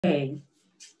Okay.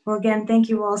 Well, again, thank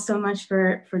you all so much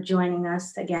for joining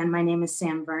us. Again, my name is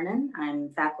Sam Vernon. I'm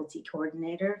faculty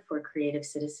coordinator for Creative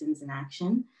Citizens in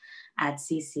Action at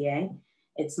CCA.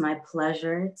 It's my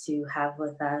pleasure to have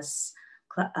with us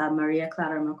Maria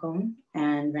Clara Merçon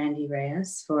and Randy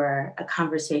Reyes for a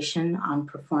conversation on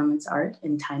performance art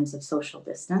in times of social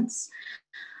distance.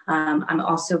 I'm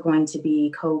also going to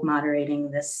be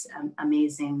co-moderating this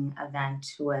amazing event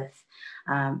with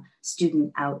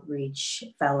student outreach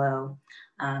fellow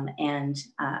and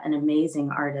an amazing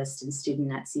artist and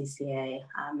student at CCA,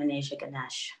 Menaja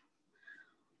Ganesh.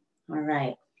 All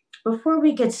right, before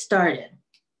we get started,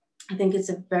 I think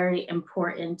it's very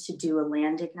important to do a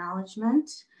land acknowledgement.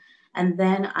 And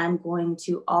then I'm going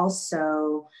to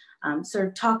also sort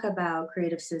of talk about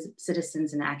Creative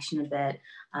Citizens in Action a bit,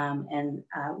 and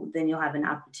then you'll have an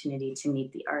opportunity to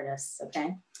meet the artists,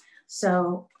 okay?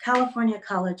 So California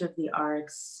College of the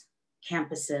Arts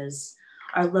campuses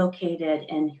are located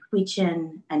in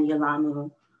Huichin and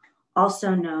Yelamu,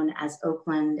 also known as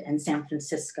Oakland and San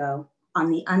Francisco, on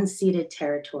the unceded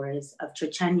territories of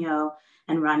Chochenyo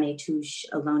and Ramaytush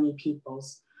Ohlone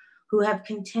peoples, who have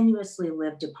continuously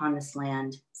lived upon this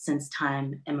land since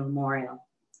time immemorial.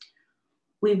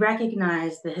 We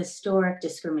recognize the historic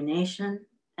discrimination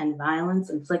and violence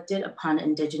inflicted upon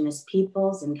Indigenous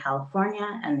peoples in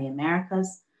California and the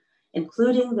Americas,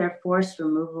 including their forced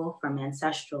removal from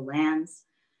ancestral lands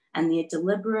and the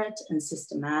deliberate and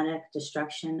systematic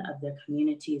destruction of their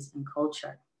communities and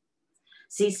culture.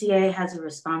 CCA has a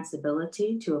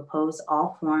responsibility to oppose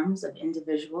all forms of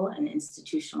individual and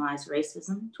institutionalized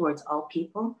racism towards all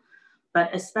people,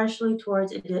 but especially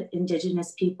towards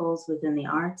Indigenous peoples within the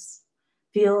arts,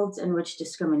 fields in which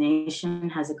discrimination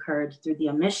has occurred through the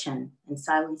omission and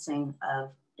silencing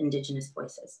of Indigenous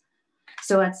voices.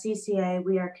 So at CCA,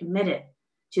 we are committed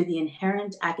to the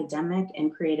inherent academic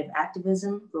and creative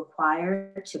activism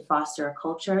required to foster a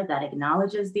culture that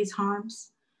acknowledges these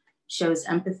harms, shows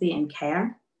empathy and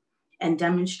care, and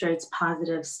demonstrates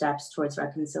positive steps towards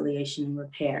reconciliation and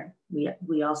repair.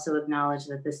 We also acknowledge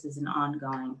that this is an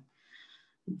ongoing,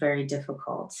 very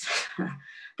difficult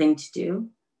thing to do.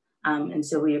 And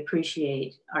so we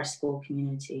appreciate our school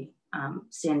community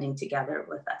standing together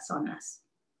with us on this.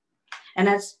 And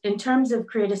as in terms of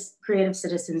creative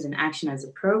Citizens in Action as a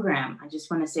program, I just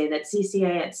want to say that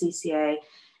CCA at CCA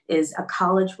is a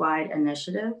college-wide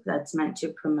initiative that's meant to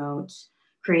promote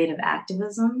creative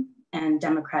activism and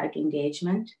democratic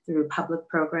engagement through public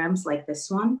programs like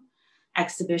this one,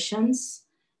 exhibitions,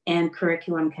 and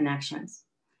curriculum connections.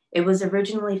 It was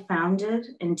originally founded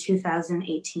in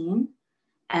 2018,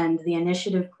 and the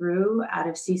initiative grew out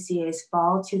of CCA's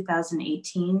fall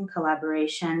 2018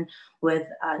 collaboration with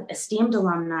esteemed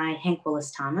alumni Hank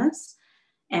Willis Thomas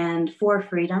and For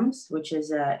Freedoms, which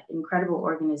is an incredible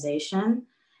organization,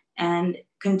 and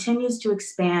continues to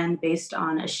expand based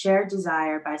on a shared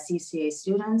desire by CCA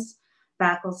students,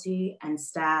 faculty, and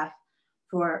staff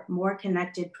for more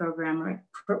connected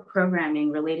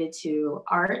programming related to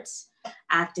arts,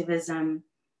 activism,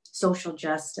 social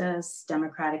justice,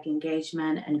 democratic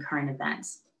engagement, and current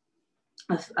events.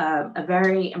 A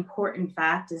very important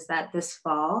fact is that this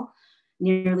fall,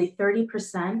 nearly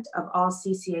 30% of all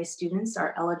CCA students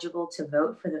are eligible to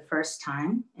vote for the first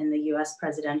time in the US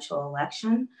presidential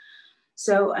election.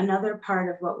 So another part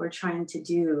of what we're trying to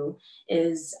do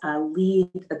is lead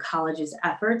the college's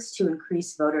efforts to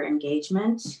increase voter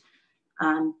engagement,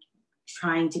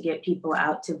 trying to get people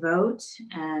out to vote,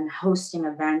 and hosting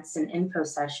events and info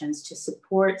sessions to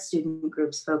support student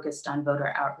groups focused on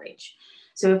voter outreach.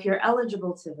 So if you're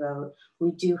eligible to vote,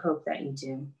 we do hope that you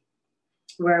do.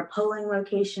 We're a polling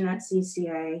location at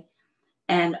CCA,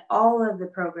 and all of the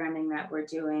programming that we're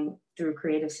doing through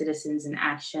Creative Citizens in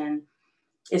Action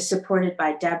is supported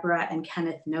by Deborah and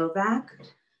Kenneth Novack.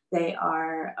 They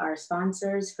are our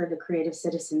sponsors for the Creative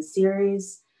Citizens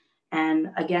series. And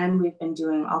again, we've been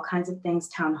doing all kinds of things,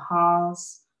 town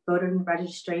halls, voter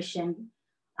registration.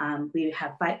 We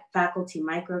have faculty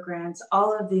microgrants.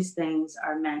 All of these things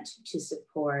are meant to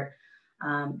support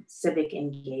civic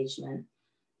engagement,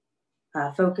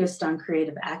 focused on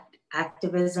creative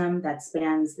activism that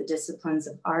spans the disciplines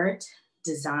of art,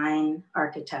 design,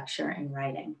 architecture, and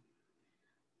writing.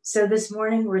 So this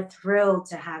morning, we're thrilled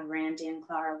to have Randy and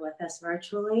Clara with us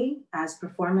virtually as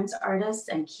performance artists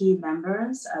and key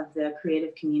members of the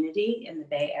creative community in the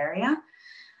Bay Area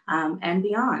and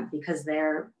beyond, because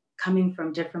they're coming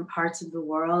from different parts of the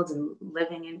world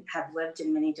and have lived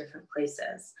in many different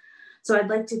places. So I'd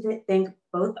like to thank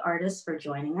both artists for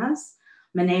joining us.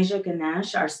 Menaja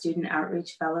Ganesh, our Student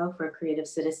Outreach Fellow for Creative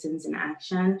Citizens in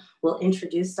Action, will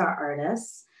introduce our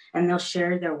artists and they'll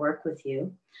share their work with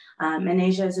you.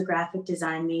 Menaja is a graphic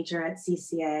design major at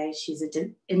CCA. She's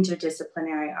an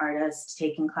interdisciplinary artist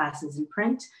taking classes in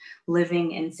print,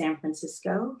 living in San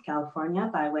Francisco, California,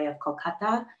 by way of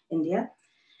Kolkata, India.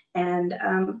 And,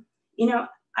 you know,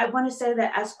 I want to say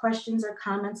that as questions or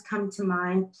comments come to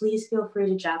mind, please feel free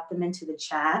to drop them into the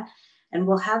chat. And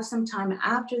we'll have some time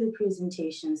after the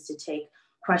presentations to take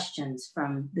questions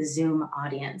from the Zoom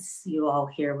audience, you all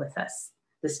here with us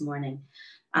this morning.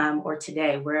 Or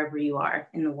today, wherever you are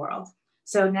in the world.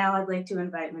 So now I'd like to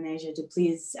invite Menaja to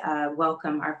please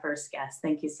welcome our first guest.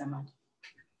 Thank you so much.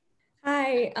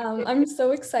 Hi, I'm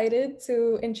so excited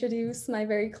to introduce my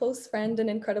very close friend and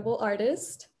incredible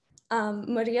artist.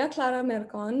 Maria Clara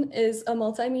Merçon is a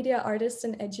multimedia artist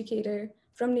and educator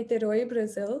from Niterói,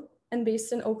 Brazil, and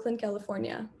based in Oakland,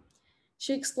 California.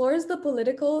 She explores the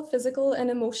political, physical, and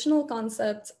emotional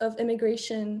concept of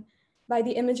immigration by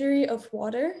the imagery of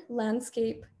water,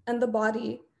 landscape, and the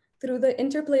body through the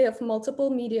interplay of multiple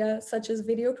media such as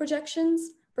video projections,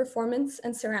 performance,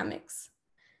 and ceramics.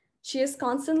 She is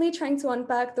constantly trying to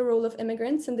unpack the role of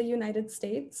immigrants in the United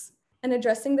States and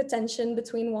addressing the tension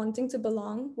between wanting to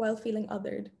belong while feeling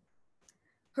othered.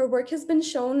 Her work has been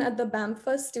shown at the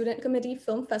BAMFA Student Committee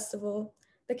Film Festival,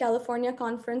 the California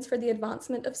Conference for the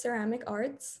Advancement of Ceramic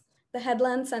Arts, the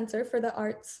Headland Center for the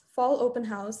Arts Fall Open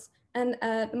House, and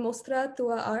at Mostra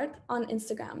Tua Art on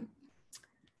Instagram.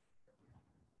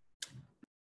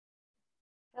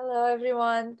 Hello,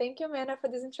 everyone. Thank you, Mena, for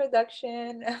this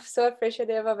introduction. I'm so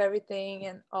appreciative of everything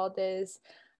and all this.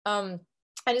 I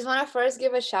just want to first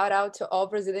give a shout out to all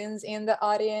Brazilians in the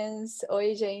audience.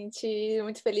 Oi, gente.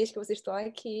 Muito feliz que vocês estão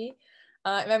aqui.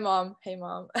 My mom. Hey,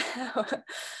 mom.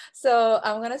 So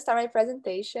I'm going to start my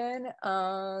presentation.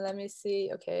 Let me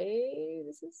see. Okay,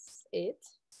 this is it.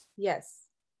 Yes.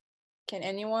 Can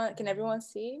everyone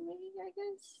see me, I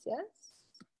guess? Yes.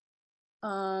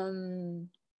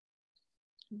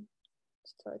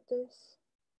 Start this.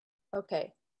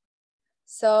 Okay.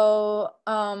 So,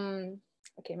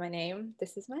 okay, my name.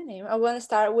 This is my name. I want to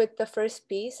start with the first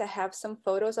piece. I have some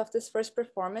photos of this first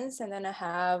performance, and then I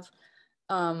have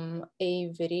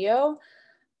a video.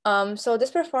 So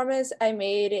this performance I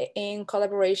made in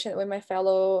collaboration with my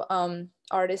fellow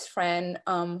artist friend,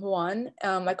 Juan.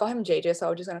 I call him JJ, so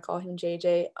I'm just gonna call him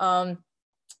JJ.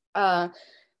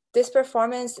 This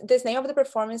name of the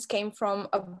performance came from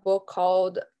a book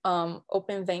called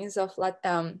Open Veins of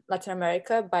Latin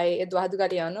America by Eduardo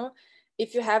Galeano.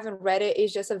 If you haven't read it,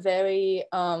 it's just a very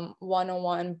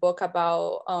one-on-one book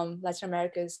about Latin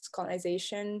America's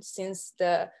colonization since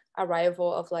the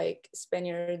arrival of like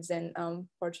Spaniards and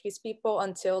Portuguese people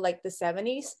until like the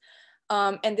 70s.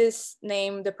 And this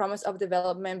name, The Promise of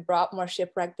Development Brought More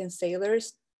Shipwrecked Than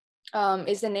Sailors,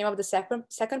 is the name of the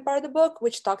second part of the book,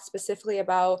 which talks specifically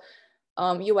about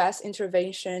US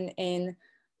intervention in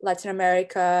Latin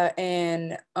America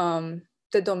and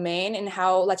the domain and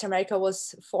how Latin America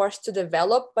was forced to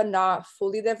develop, but not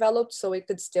fully developed, so it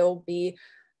could still be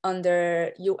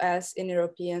under US and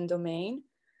European domain.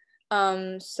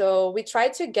 So we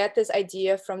tried to get this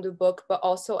idea from the book, but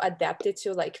also adapt it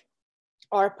to like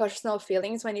our personal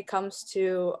feelings when it comes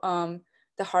to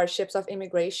the hardships of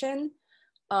immigration.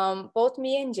 Both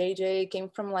me and JJ came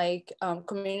from like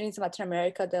communities in Latin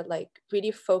America that like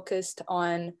really focused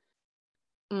on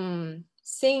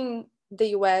seeing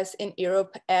the US and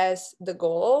Europe as the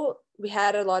goal. We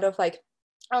had a lot of like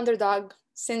underdog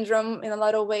syndrome in a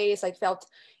lot of ways, like felt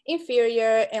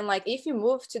inferior. And like, if you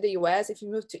move to the US, if you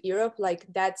move to Europe, like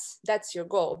that's your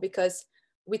goal, because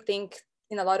we think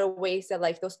in a lot of ways that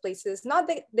like those places, not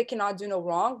that they cannot do no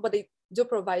wrong, but they do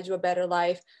provide you a better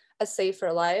life, a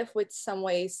safer life, which some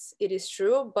ways it is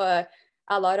true, but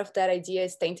a lot of that idea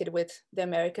is tainted with the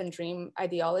American dream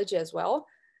ideology as well.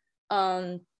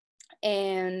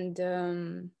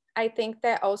 I think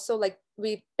that also like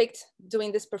we picked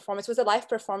doing this performance, it was a live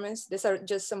performance. These are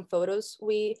just some photos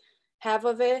we have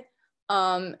of it.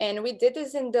 And we did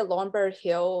this in the Lombard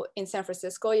Hill in San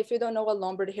Francisco. If you don't know what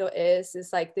Lombard Hill is,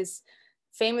 it's like this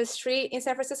famous street in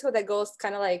San Francisco that goes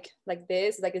kind of like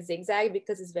this, like a zigzag,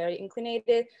 because it's very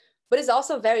inclinated, but it's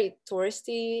also very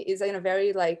touristy. It's in a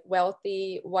very like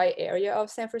wealthy white area of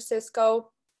San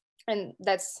Francisco. And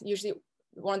that's usually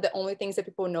one of the only things that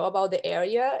people know about the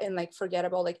area, and like forget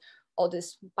about like all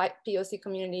these POC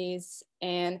communities.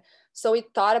 And so we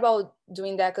thought about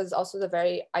doing that because it's also a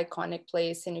very iconic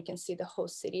place and you can see the whole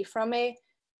city from it.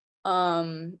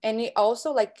 And it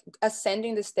also like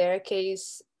ascending the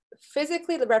staircase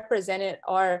physically represented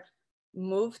our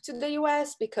move to the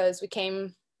US, because we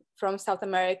came from South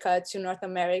America to North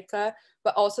America,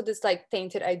 but also this like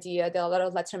tainted idea that a lot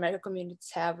of Latin American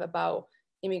communities have about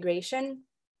immigration.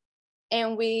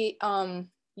 And we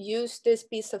use this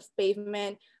piece of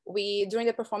pavement. During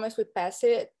the performance, we pass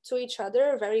it to each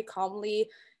other very calmly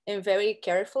and very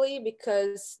carefully,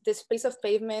 because this piece of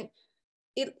pavement,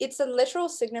 it's a literal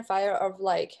signifier of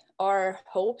like our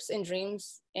hopes and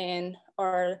dreams and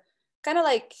our kind of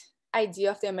like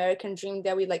idea of the American dream,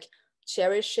 that we like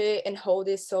cherish it and hold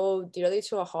it so dearly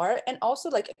to our heart. And also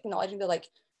like acknowledging that like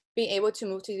being able to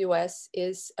move to the US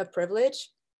is a privilege.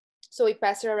 So we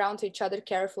pass it around to each other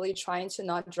carefully, trying to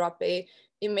not drop it,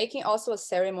 in making also a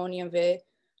ceremony of it.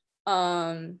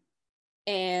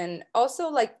 And also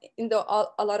like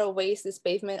a lot of ways, this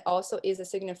pavement also is a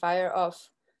signifier of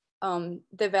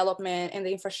development and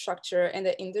the infrastructure and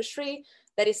the industry.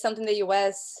 That is something the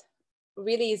US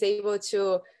really is able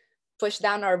to push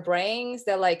down our brains,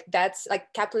 that like that's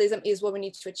like capitalism is what we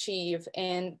need to achieve,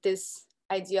 and this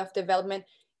idea of development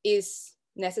is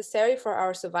necessary for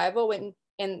our survival,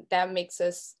 and that makes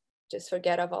us just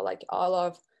forget about like all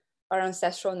of our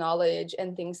ancestral knowledge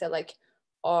and things that like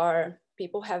our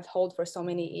people have held for so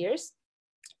many years.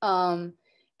 And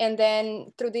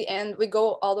then through the end, we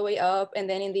go all the way up, and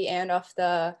then in the end of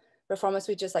the performance,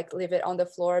 we just like leave it on the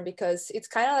floor, because it's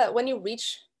kind of like, when you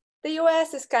reach the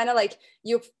US, it's kind of like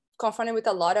you're confronted with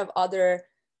a lot of other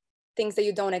things that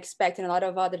you don't expect, and a lot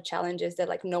of other challenges that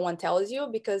like no one tells you,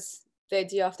 because the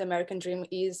idea of the American dream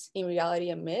is in reality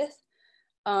a myth.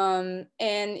 And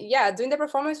yeah, doing the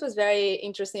performance was very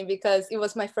interesting, because it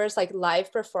was my first like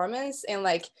live performance, and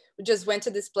like we just went to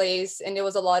this place, and there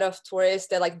was a lot of tourists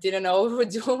that like didn't know what we were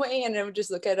doing, and they would just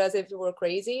look at us if we were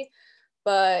crazy.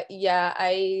 But yeah,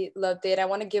 I loved it. I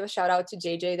want to give a shout out to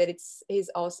JJ, that he's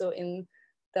also in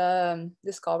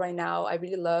this call right now. I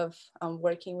really love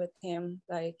working with him.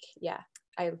 Like, yeah,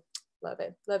 I love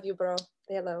it. Love you, bro.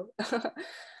 Say hello.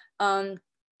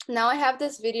 Now I have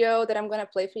this video that I'm gonna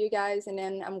play for you guys, and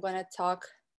then I'm gonna talk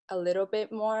a little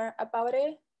bit more about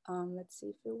it. Let's see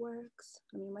if it works.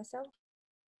 Let me mute myself.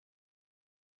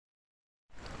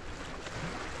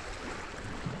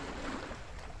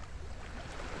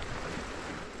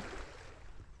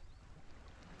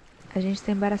 A gente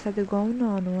tá embaraçado igual um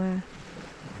nó, não é?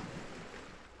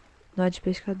 Nó de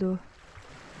pescador.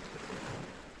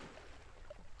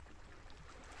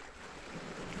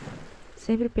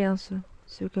 Sempre penso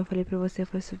se o que eu falei pra você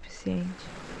foi suficiente.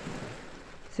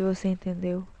 Se você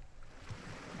entendeu.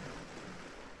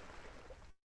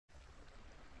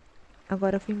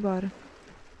 Agora eu fui embora.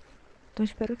 Então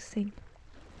espero que sim.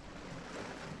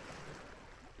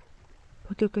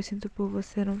 Porque o que eu sinto por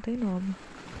você não tem nome.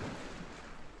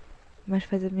 Mas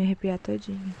faz eu me arrepiar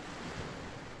todinha.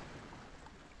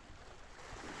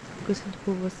 O que eu sinto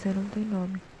por você não tem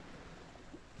nome.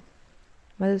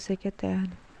 Mas eu sei que é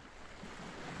eterno.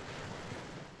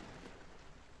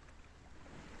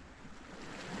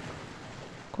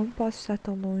 Como posso estar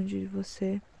tão longe de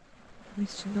você, me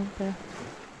sentindo tão perto?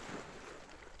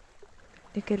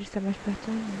 E querer estar mais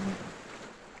perto ainda.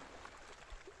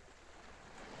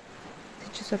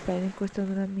 Sentir sua pele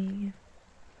encostando na minha.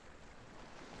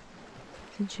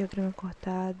 Sentir a grama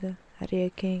cortada,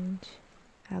 areia quente,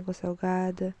 água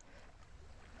salgada.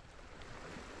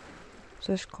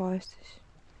 Suas costas,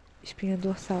 espinha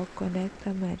dorsal que conecta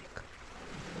a América,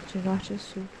 de norte a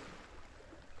sul.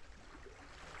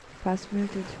 Passo meus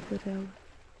dedos por ela,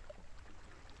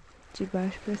 de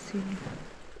baixo para cima.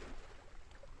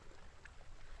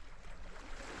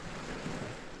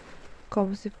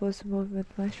 Como se fosse o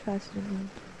movimento mais fácil do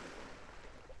mundo.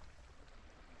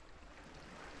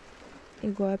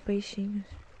 Igual a peixinhos.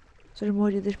 Suas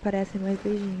mordidas parecem mais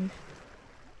beijinhos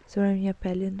sobre a minha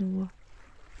pele nua.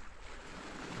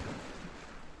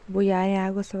 Boiar em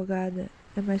água salgada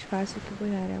é mais fácil que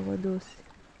boiar em água doce.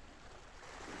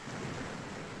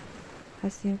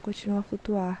 Assim eu continuo a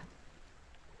flutuar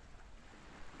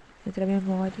entre a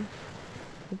memória,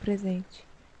 o presente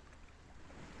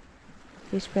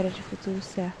e a espera de futuro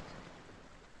certo.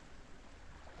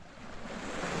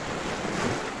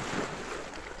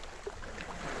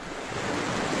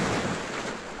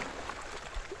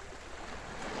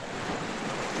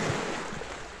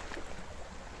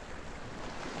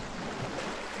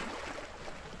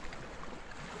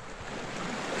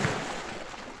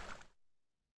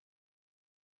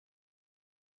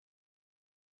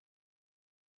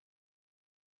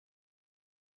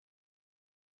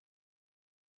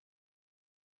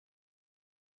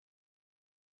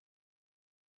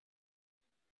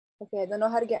 Okay, I don't know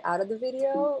how to get out of the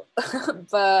video,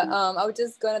 but I was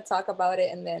just gonna talk about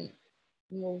it and then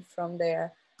move from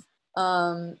there.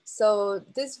 So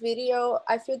this video,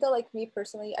 I feel that like me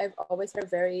personally, I've always had a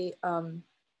very,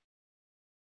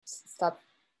 stop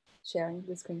sharing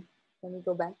the screen. Let me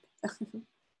go back.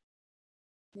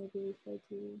 Maybe if I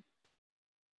do.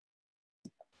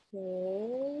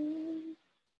 Okay.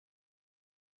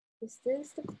 Is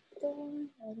this the one?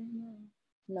 I don't know.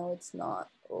 No, it's not.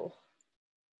 Oh.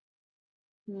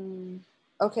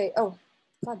 Okay. Oh,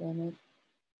 God damn it.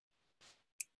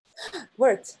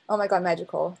 Worked. Oh my God,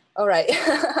 magical. All right.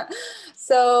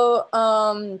 So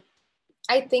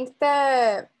I think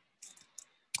that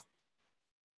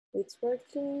it's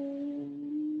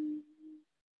working.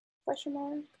 Question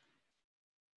mark.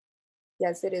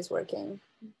 Yes, it is working.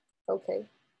 Okay.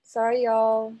 Sorry,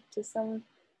 y'all. Just some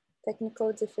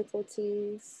technical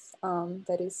difficulties.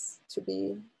 That is to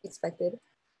be expected.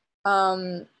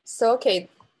 So okay,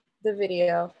 the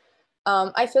video.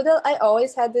 I feel that I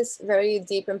always had this very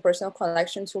deep and personal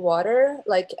connection to water.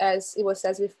 Like as it was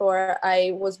said before,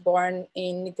 I was born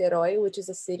in Niterói, which is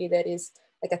a city that is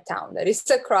like a town that is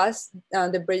across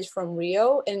the bridge from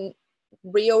Rio, and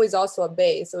Rio is also a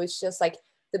bay. So it's just like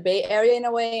the Bay Area in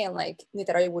a way, and like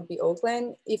Niterói would be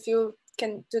Oakland, if you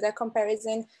can do that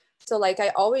comparison. So like I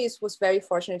always was very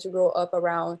fortunate to grow up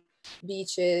around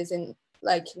beaches and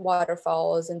like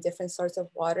waterfalls and different sorts of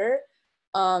water.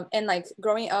 And like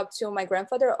growing up too, my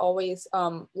grandfather always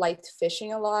liked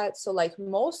fishing a lot. So like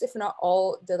most, if not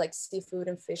all, the like seafood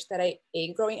and fish that I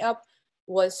ate growing up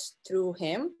was through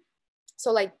him.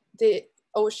 So like the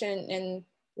ocean and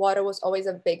water was always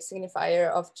a big signifier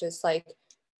of just like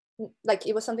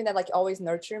it was something that like always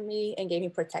nurtured me and gave me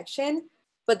protection.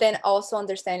 But then also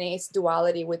understanding its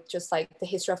duality with just like the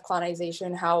history of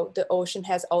colonization, how the ocean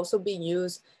has also been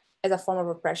used as a form of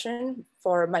oppression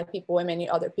for my people and many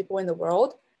other people in the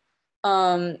world.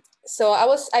 So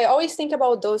I always think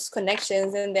about those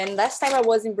connections. And then last time I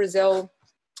was in Brazil,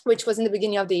 which was in the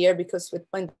beginning of the year, because with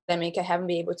pandemic, I haven't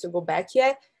been able to go back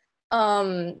yet.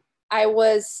 I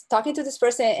was talking to this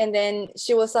person and then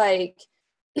she was like,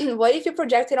 what if you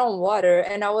project it on water?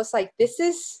 And I was like, this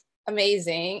is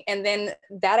amazing. And then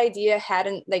that idea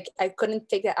hadn't, like, I couldn't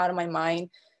take that out of my mind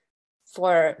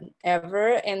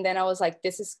forever. And then I was like,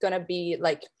 this is gonna be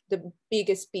like the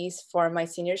biggest piece for my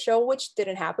senior show, which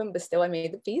didn't happen, but still I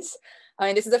made the piece. I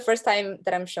mean, this is the first time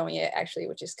that I'm showing it actually,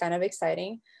 which is kind of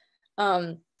exciting.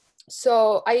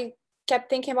 So I kept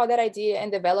thinking about that idea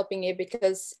and developing it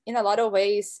because in a lot of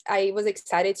ways, I was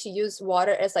excited to use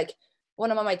water as like one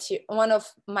of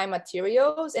my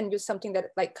materials and use something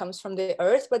that like comes from the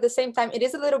earth. But at the same time, it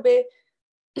is a little bit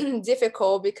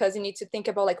difficult because you need to think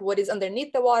about like what is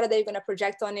underneath the water that you're going to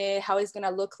project on it, how it's going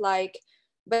to look like.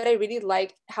 But I really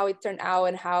like how it turned out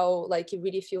and how like it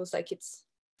really feels like it's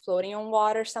floating on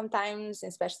water sometimes,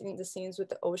 especially in the scenes with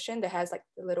the ocean that has like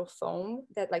the little foam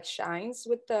that like shines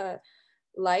with the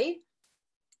light.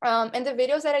 And the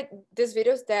videos these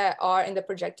videos that are in the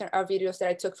projector are videos that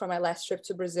I took from my last trip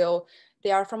to Brazil.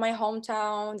 They are from my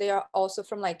hometown. They are also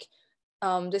from like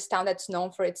this town that's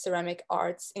known for its ceramic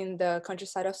arts in the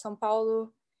countryside of São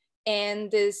Paulo. And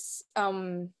this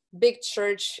big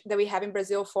church that we have in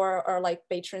Brazil for our like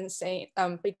patron saint,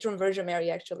 patron Virgin Mary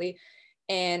actually.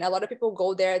 And a lot of people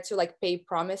go there to like pay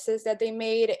promises that they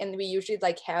made. And we usually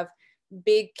like have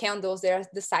big candles there,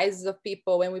 the sizes of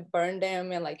people, and we burn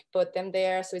them and like put them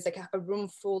there. So it's like a room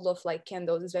full of like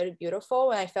candles. It's very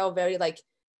beautiful. And I felt very like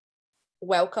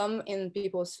welcome in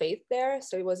people's faith there.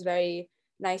 So it was very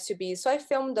nice to be. So I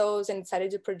filmed those and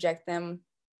decided to project them.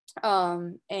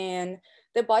 And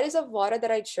the bodies of water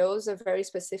that I chose are very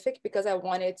specific because I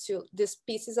wanted to, this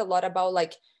piece is a lot about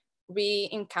like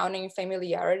re-encountering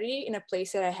familiarity in a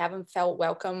place that I haven't felt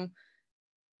welcome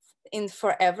in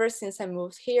forever since I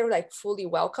moved here, like fully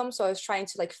welcome. So I was trying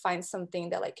to like find something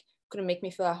that like could make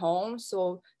me feel at home.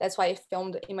 So that's why I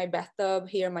filmed in my bathtub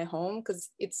here in my home, because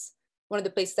it's one of the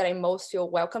places that I most feel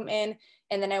welcome in.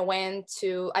 And then I went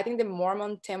to, I think the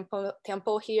Mormon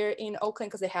temple here in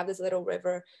Oakland, because they have this little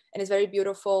river and it's very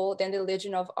beautiful. Then the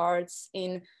Legion of Arts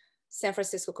in San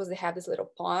Francisco, because they have this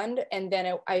little pond. And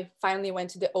then I finally went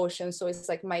to the ocean. So it's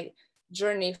like my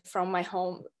journey from my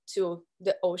home to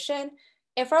the ocean.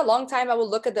 And for a long time, I would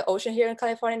look at the ocean here in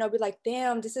California and I'll be like,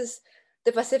 damn, this is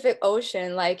the Pacific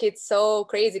Ocean. Like, it's so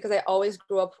crazy because I always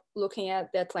grew up looking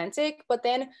at the Atlantic. But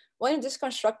then when you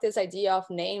deconstruct this idea of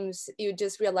names, you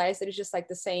just realize that it's just like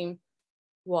the same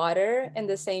water and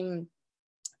the same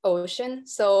ocean.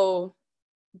 So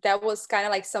that was kind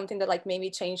of like something that like made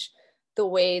me change the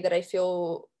way that I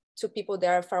feel to people that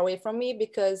are far away from me,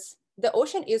 because the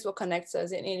ocean is what connects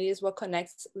us and it is what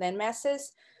connects land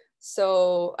masses.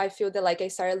 So I feel that like I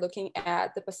started looking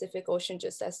at the Pacific Ocean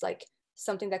just as like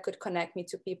something that could connect me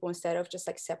to people instead of just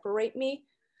like separate me.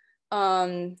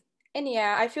 And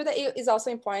yeah, I feel that it is also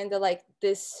important that like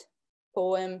this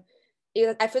poem,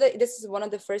 I feel that this is one of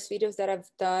the first videos that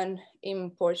I've done in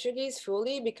Portuguese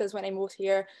fully, because when I moved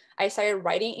here, I started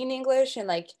writing in English and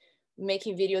like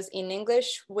making videos in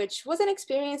English, which was an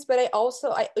experience, but I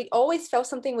always felt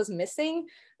something was missing.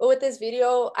 But with this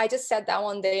video, I just sat down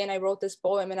one day and I wrote this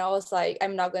poem, and I was like,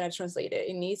 I'm not gonna translate it.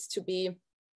 It needs to be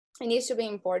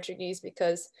in Portuguese,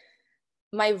 because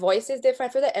my voice is different.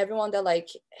 I feel that everyone that like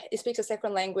speaks a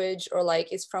second language or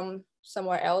like is from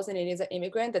somewhere else and it is an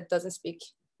immigrant that doesn't speak,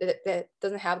 that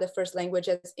doesn't have the first language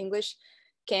as English,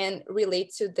 can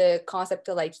relate to the concept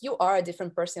of like, you are a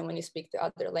different person when you speak the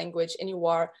other language, and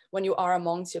when you are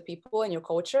amongst your people and your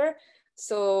culture.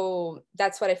 So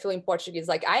that's what I feel in Portuguese.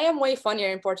 Like, I am way funnier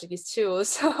in Portuguese too.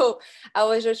 So I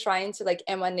was just trying to like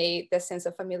emanate the sense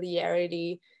of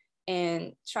familiarity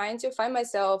and trying to find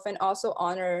myself and also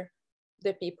honor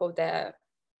the people that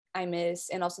I miss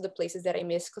and also the places that I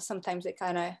miss, because sometimes they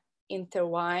kind of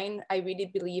intertwine. I really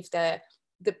believe that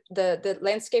the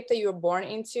landscape that you're born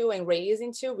into and raised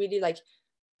into really like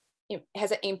it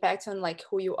has an impact on like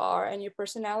who you are and your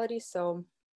personality. So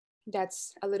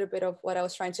that's a little bit of what I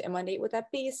was trying to emanate with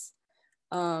that piece.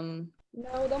 No,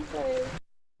 don't play.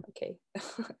 Okay.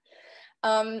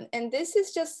 And this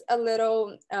is just a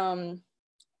little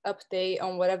update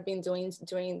on what I've been doing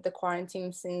during the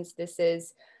quarantine, since this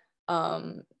is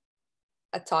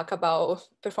a talk about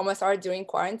performance art during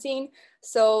quarantine.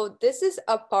 So this is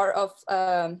a part of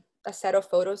a set of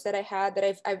photos that I had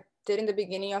that I did in the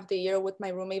beginning of the year with my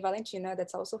roommate Valentina,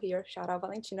 that's also here. Shout out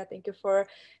Valentina, thank you for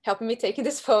helping me taking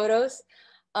these photos.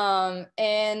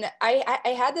 And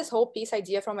I had this whole piece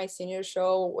idea from my senior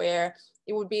show where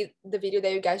it would be the video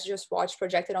that you guys just watched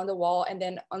projected on the wall, and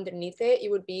then underneath it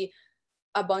would be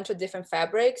a bunch of different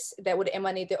fabrics that would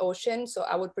emanate the ocean. So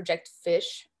I would project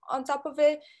fish on top of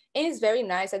it, and it's very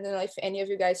nice. I don't know if any of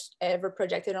you guys ever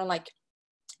projected on like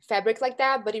fabric like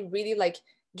that, but it really like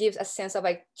gives a sense of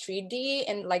like 3D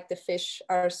and like the fish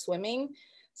are swimming.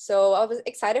 So I was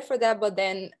excited for that, but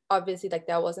then obviously like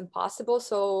that wasn't possible.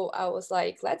 So I was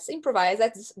like, let's improvise,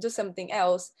 let's do something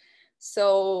else.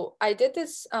 So I did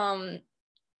this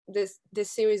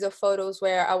this series of photos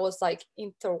where I was like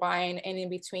intertwined and in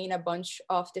between a bunch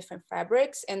of different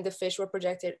fabrics, and the fish were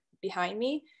projected behind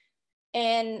me.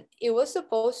 And it was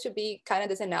supposed to be kind of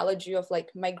this analogy of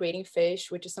like migrating fish,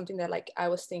 which is something that like I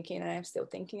was thinking and I'm still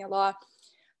thinking a lot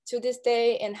to this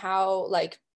day, and how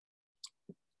like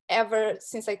ever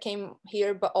since I came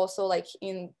here, but also like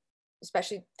in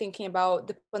especially thinking about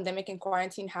the pandemic and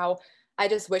quarantine, how I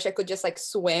just wish I could just like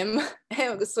swim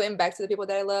and swim back to the people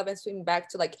that I love and swim back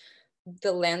to like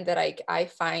the land that I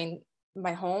find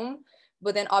my home.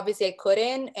 But then obviously I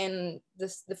couldn't, and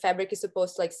the fabric is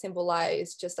supposed to like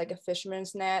symbolize just like a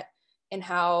fisherman's net, and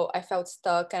how I felt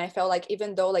stuck. And I felt like,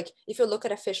 even though like if you look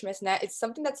at a fisherman's net, it's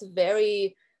something that's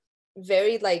very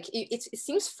like it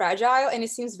seems fragile, and it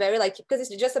seems very like, because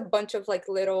it's just a bunch of like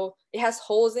little, it has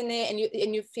holes in it,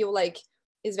 and you feel like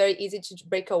it's very easy to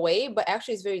break away, but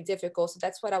actually it's very difficult. So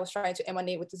that's what I was trying to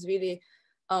emanate with this really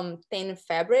thin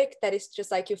fabric, that is just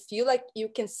like you feel like you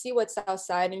can see what's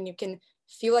outside and you can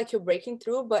feel like you're breaking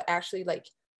through, but actually like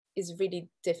it's really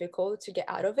difficult to get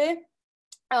out of it.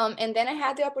 And then I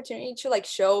had the opportunity to like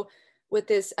show with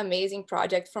this amazing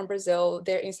project from Brazil.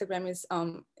 Their Instagram is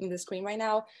in the screen right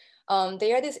now.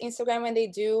 They are this Instagram, and they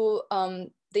do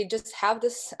they just have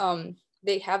this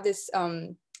they have this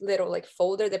little like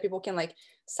folder that people can like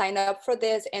sign up for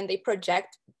this, and they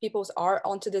project people's art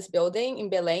onto this building in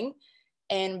Belém.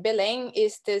 And Belém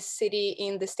is this city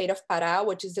in the state of Pará,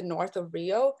 which is the north of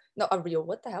Rio. No, Rio,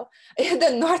 what the hell?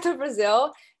 The north of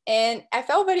Brazil. And I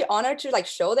felt very honored to like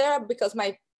show there, because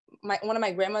one of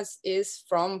my grandmas is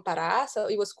from Pará. So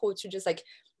it was cool to just like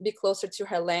be closer to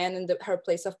her land and her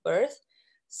place of birth.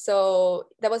 So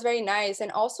that was very nice.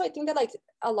 And also I think that like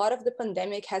a lot of the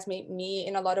pandemic has made me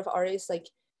and a lot of artists like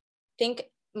think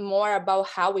more about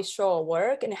how we show our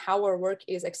work and how our work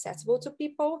is accessible to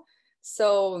people.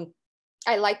 So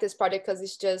I like this project because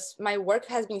it's just, my work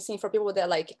has been seen for people that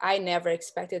like I never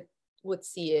expected would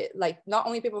see it. Like not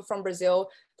only people from Brazil,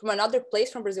 from another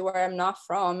place from Brazil where I'm not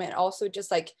from, and also just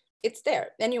like it's there.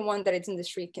 Anyone that is in the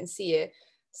street can see it.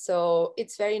 So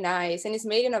it's very nice, and it's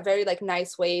made in a very like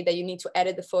nice way that you need to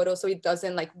edit the photo so it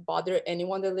doesn't like bother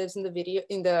anyone that lives in the video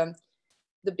in the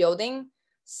building.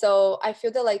 So I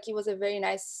feel that like it was a very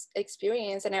nice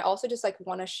experience, and I also just like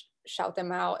want to shout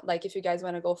them out. Like if you guys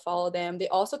want to go follow them, they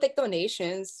also take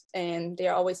donations, and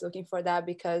they're always looking for that,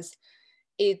 because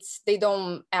they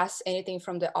don't ask anything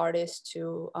from the artist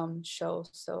to show.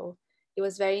 So it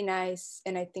was very nice,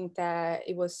 and I think that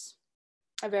it was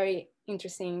a very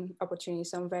interesting opportunity.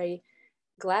 So I'm very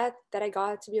glad that I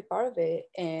got to be a part of it.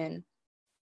 And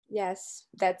yes,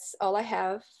 that's all I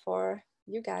have for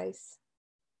you guys.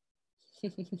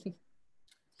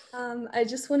 I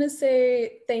just want to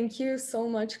say thank you so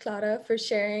much, Clara, for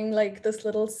sharing like this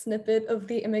little snippet of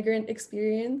the immigrant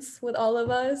experience with all of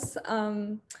us.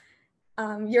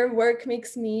 Your work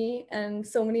makes me and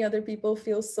so many other people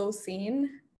feel so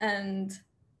seen, and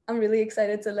I'm really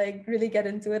excited to like really get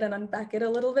into it and unpack it a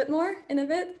little bit more in a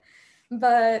bit.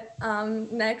 But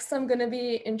next, I'm going to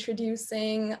be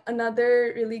introducing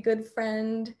another really good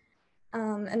friend,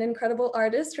 an incredible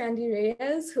artist, Randy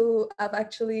Reyes, who I've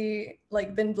actually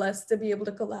like been blessed to be able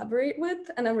to collaborate with,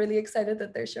 and I'm really excited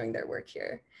that they're showing their work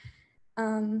here.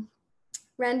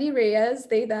 Randy Reyes,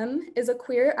 they, them, is a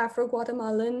queer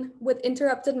Afro-Guatemalan with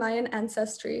interrupted Mayan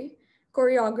ancestry,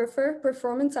 choreographer,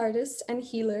 performance artist, and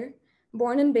healer,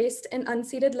 born and based in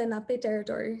unceded Lenape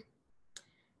territory.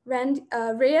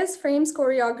 Reyes frames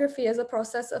choreography as a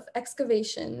process of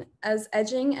excavation, as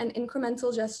edging and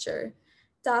incremental gesture.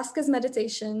 Task is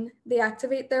meditation. They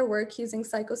activate their work using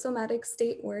psychosomatic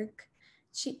state work,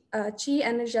 chi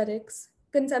energetics,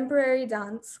 contemporary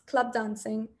dance, club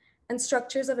dancing, and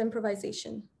structures of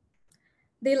improvisation.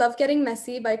 They love getting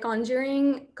messy by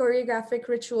conjuring choreographic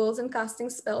rituals and casting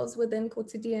spells within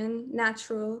quotidian,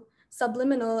 natural,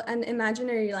 subliminal, and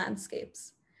imaginary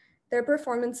landscapes. Their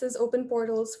performances open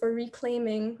portals for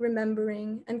reclaiming,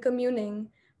 remembering, and communing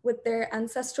with their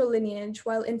ancestral lineage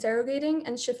while interrogating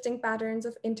and shifting patterns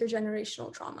of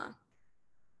intergenerational trauma.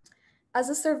 As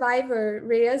a survivor,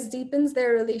 Reyes deepens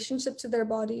their relationship to their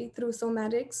body through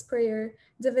somatics, prayer,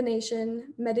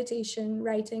 divination, meditation,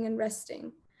 writing, and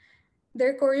resting.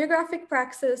 Their choreographic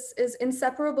praxis is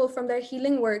inseparable from their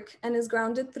healing work and is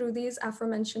grounded through these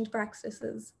aforementioned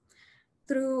practices,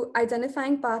 through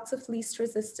identifying paths of least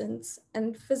resistance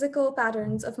and physical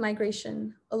patterns of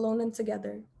migration, alone and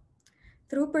together,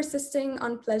 through persisting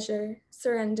on pleasure,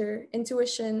 surrender,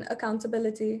 intuition,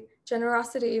 accountability,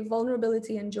 generosity,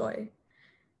 vulnerability, and joy.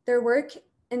 Their work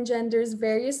engenders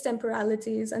various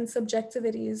temporalities and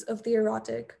subjectivities of the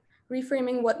erotic,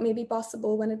 reframing what may be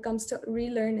possible when it comes to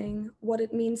relearning what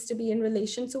it means to be in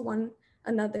relation to one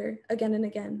another again and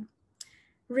again.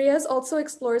 Reyes also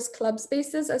explores club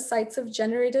spaces as sites of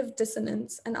generative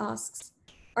dissonance and asks,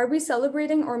 are we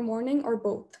celebrating or mourning or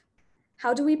both?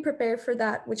 How do we prepare for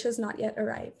that which has not yet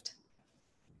arrived?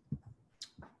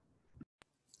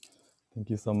 Thank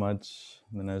you so much,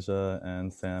 Menaja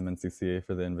and Sam and CCA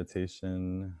for the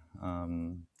invitation.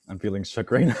 I'm feeling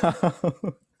shook right now.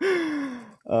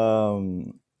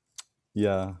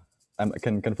 Yeah,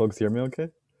 can folks hear me okay?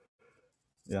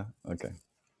 Yeah, okay.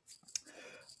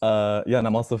 Yeah, and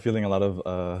I'm also feeling a lot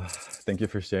of, thank you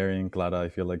for sharing, Clara. I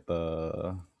feel like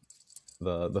the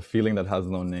feeling that has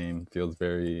no name feels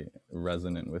very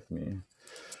resonant with me.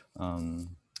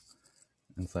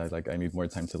 And so I need more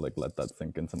time to like let that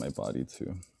sink into my body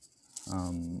too.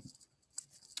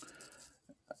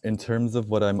 In terms of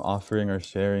what I'm offering or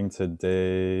sharing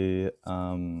today,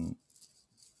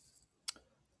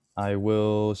 I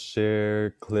will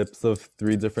share clips of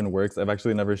 3 different works. I've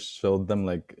actually never showed them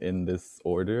like in this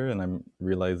order, and I'm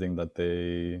realizing that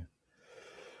they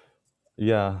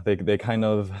kind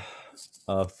of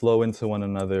flow into one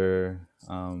another,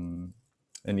 and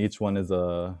each one is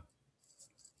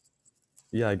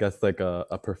I guess like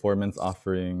a performance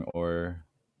offering or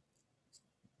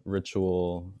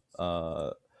ritual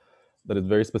that is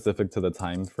very specific to the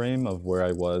time frame of where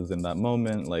I was in that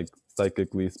moment, like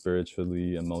psychically,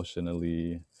 spiritually,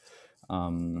 emotionally.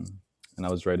 And I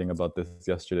was writing about this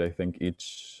yesterday. I think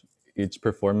each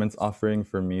performance offering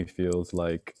for me feels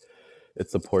like it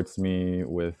supports me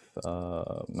with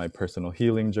my personal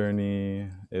healing journey.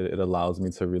 It allows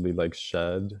me to really like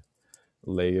shed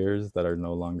layers that are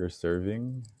no longer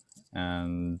serving,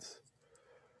 and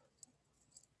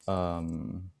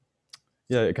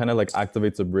it kind of like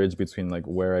activates a bridge between like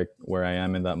where I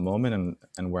am in that moment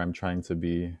and where I'm trying to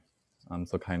be.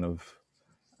 So kind of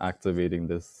activating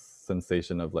this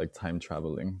sensation of like time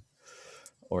traveling,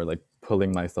 or like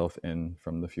pulling myself in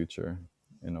from the future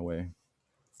in a way.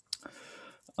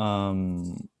 My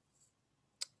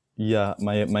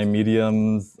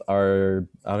mediums are,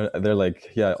 they're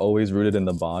like, always rooted in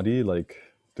the body, like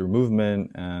through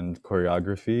movement and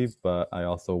choreography, but I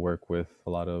also work with a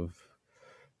lot of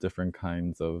different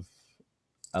kinds of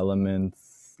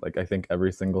elements. Like I think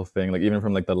every single thing, like even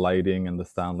from like the lighting and the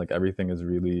sound, like everything is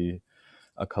really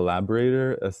a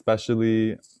collaborator,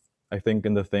 especially I think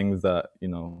in the things that,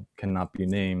 cannot be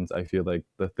named. I feel like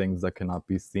the things that cannot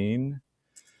be seen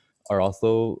are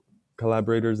also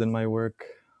collaborators in my work.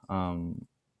 So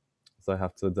I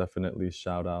have to definitely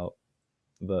shout out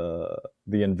the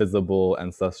invisible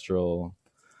ancestral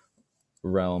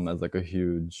realm as like a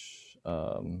huge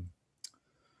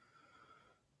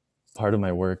part of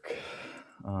my work.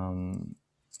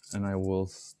 And I will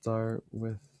start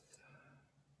with,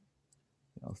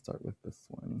 I'll start with this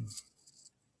one.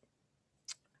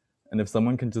 And if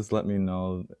someone can just let me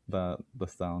know that the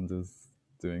sound is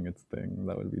doing its thing,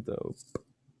 that would be dope.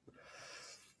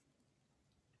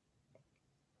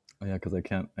 Oh yeah, because I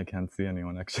can't see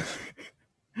anyone actually.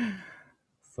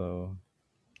 So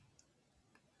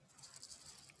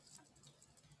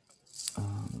let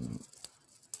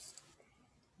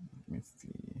me see.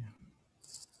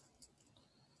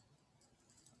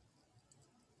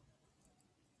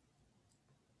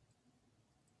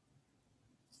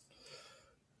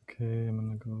 Okay, I'm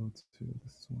gonna go to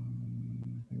this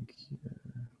one, I think here.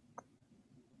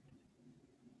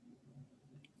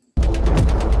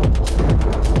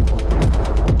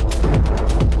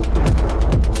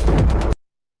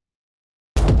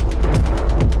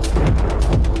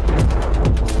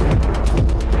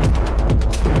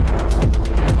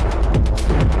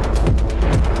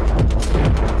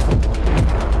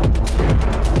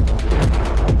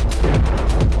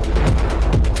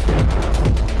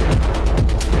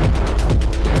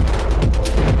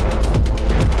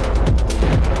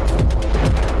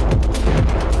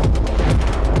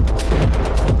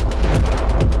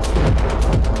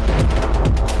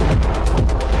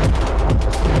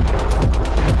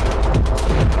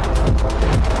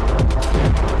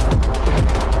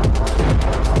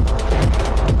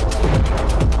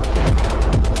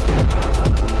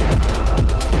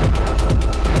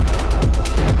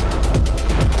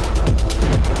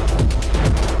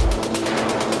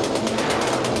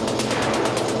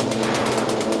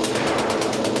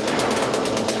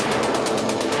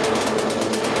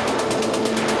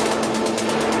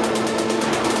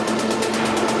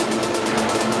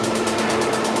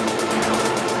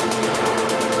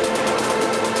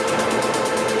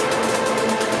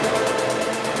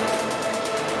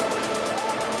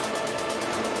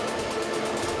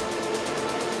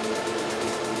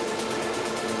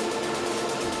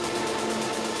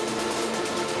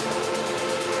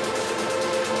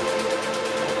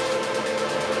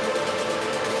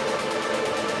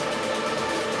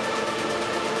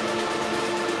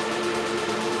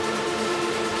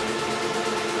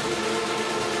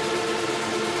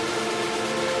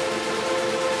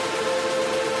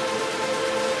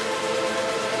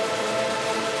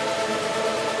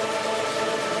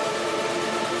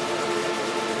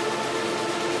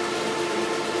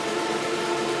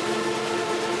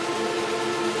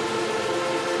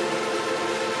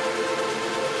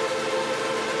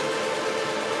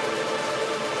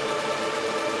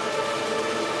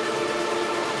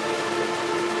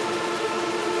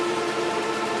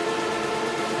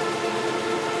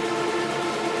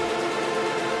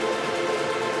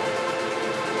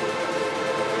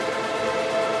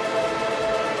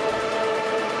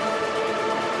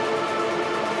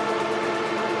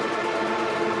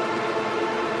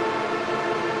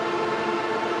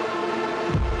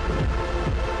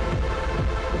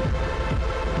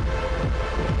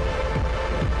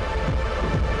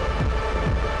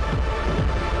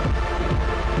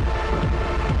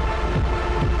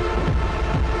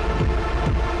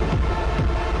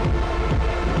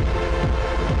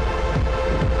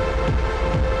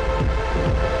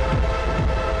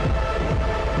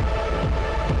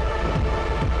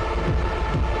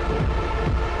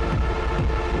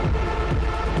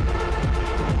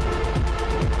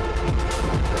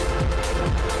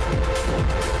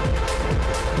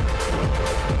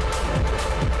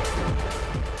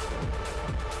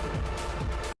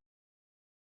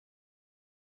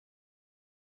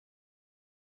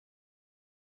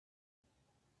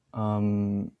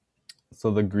 So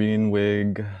the green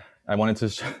wig, I wanted to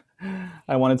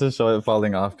I wanted to show it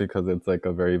falling off because it's like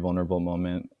a very vulnerable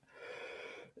moment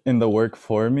in the work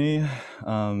for me,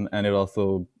 and it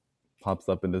also pops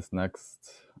up in this next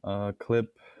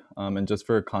clip. And just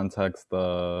for context,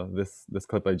 this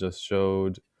clip I just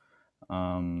showed,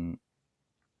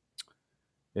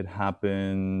 it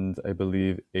happened, I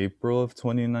believe, April of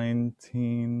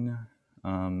 2019,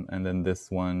 and then this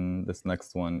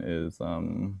next one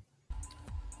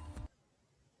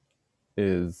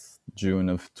is June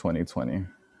of 2020,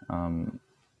 and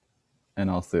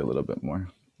I'll say a little bit more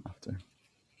after.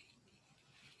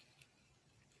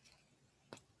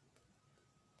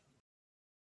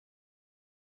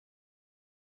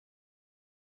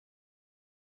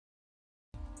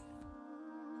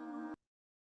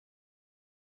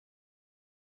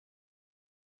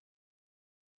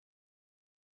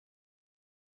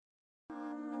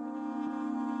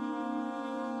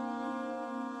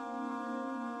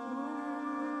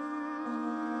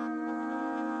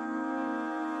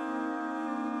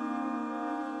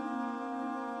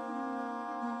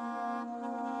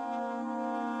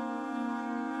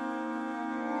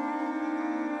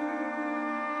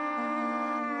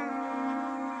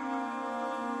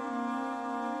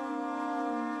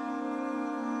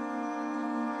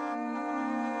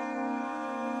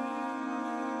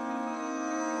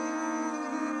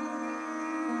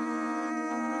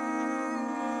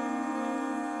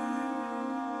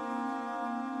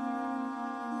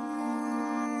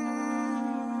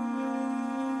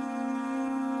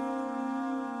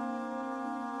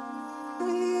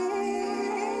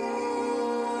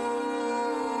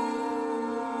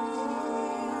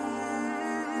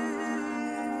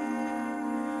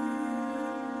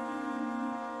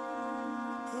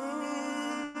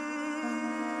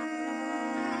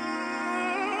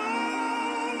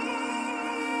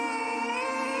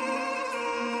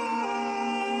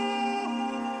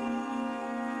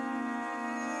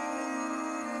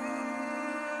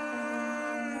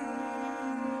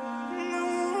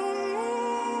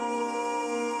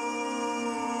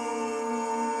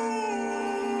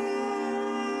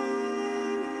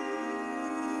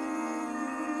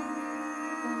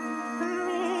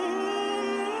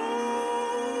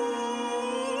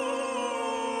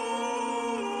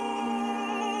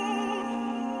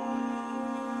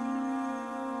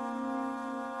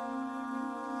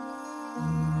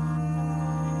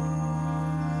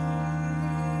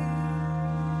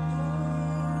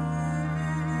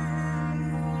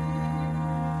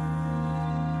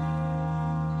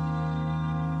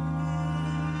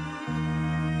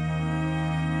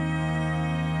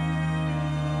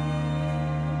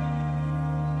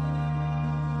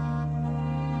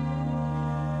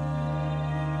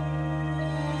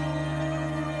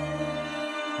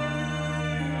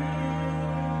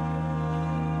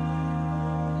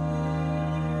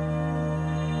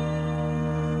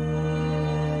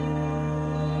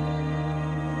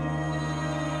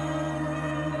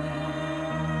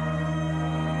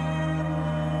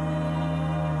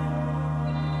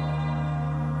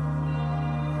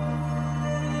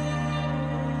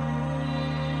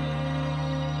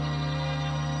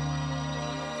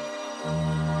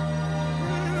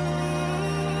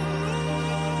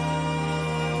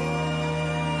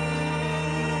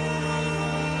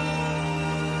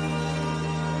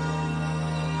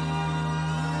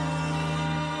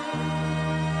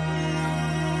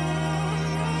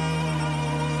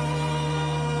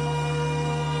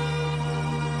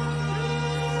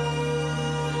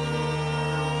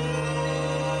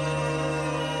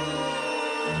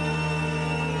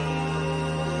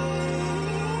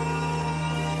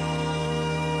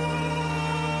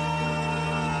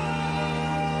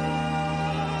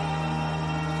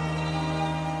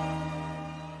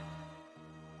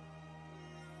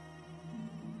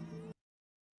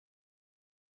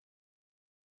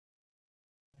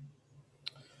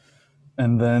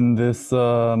 And then this,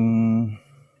 I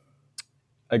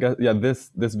guess, yeah, this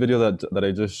video that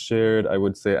I just shared, I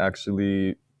would say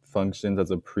actually functions as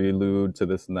a prelude to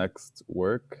this next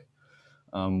work,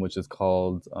 which is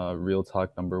called Real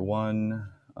Talk Number 1,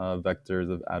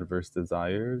 Vectors of Adverse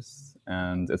Desires.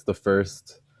 And it's the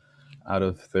first out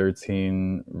of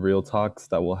 13 real talks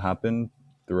that will happen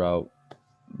throughout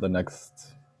the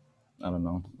next, I don't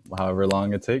know, however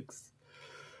long it takes.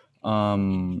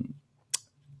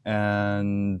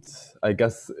 And I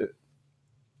guess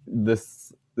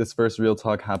this first real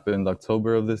talk happened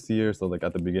October of this year, so like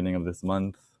at the beginning of this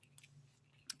month.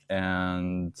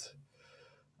 And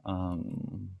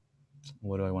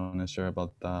what do I want to share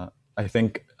about that? I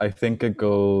think it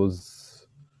goes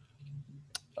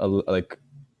like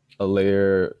a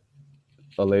layer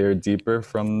deeper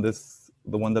from the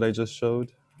one that I just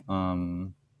showed.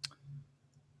 And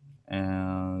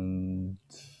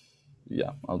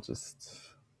yeah, I'll just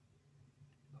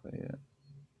play it.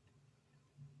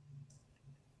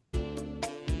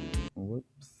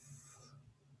 Whoops.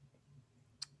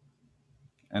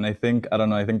 And I think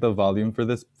the volume for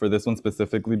this one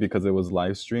specifically, because it was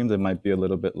live streamed, it might be a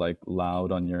little bit like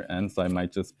loud on your end. So I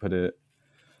might just put it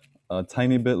a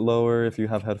tiny bit lower if you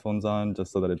have headphones on,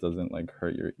 just so that it doesn't like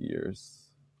hurt your ears.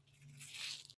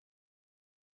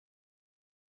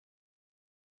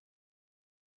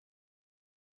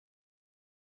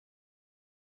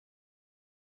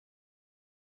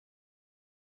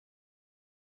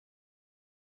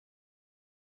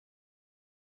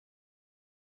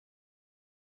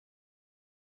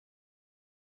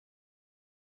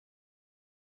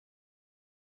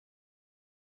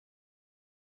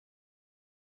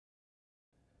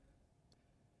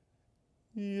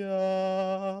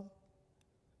 Yeah.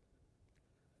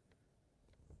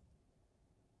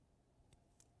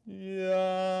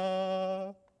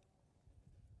 Yeah.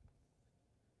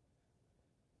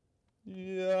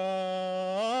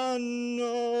 Yeah.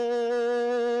 No.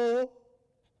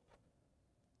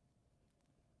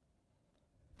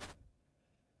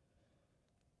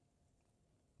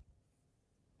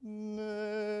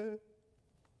 Me.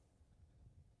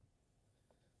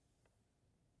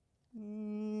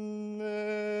 Me.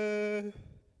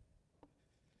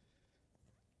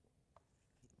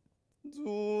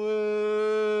 Due.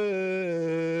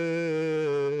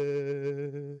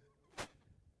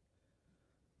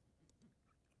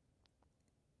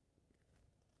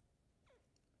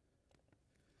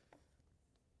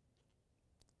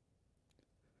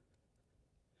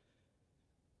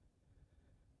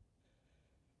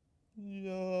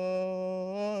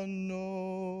 Ya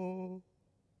no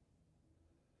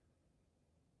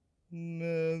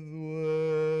me duele.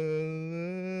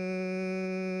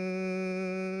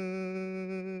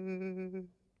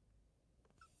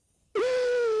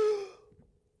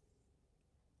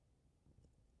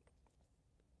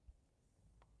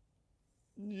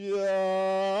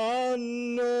 Ya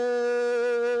no.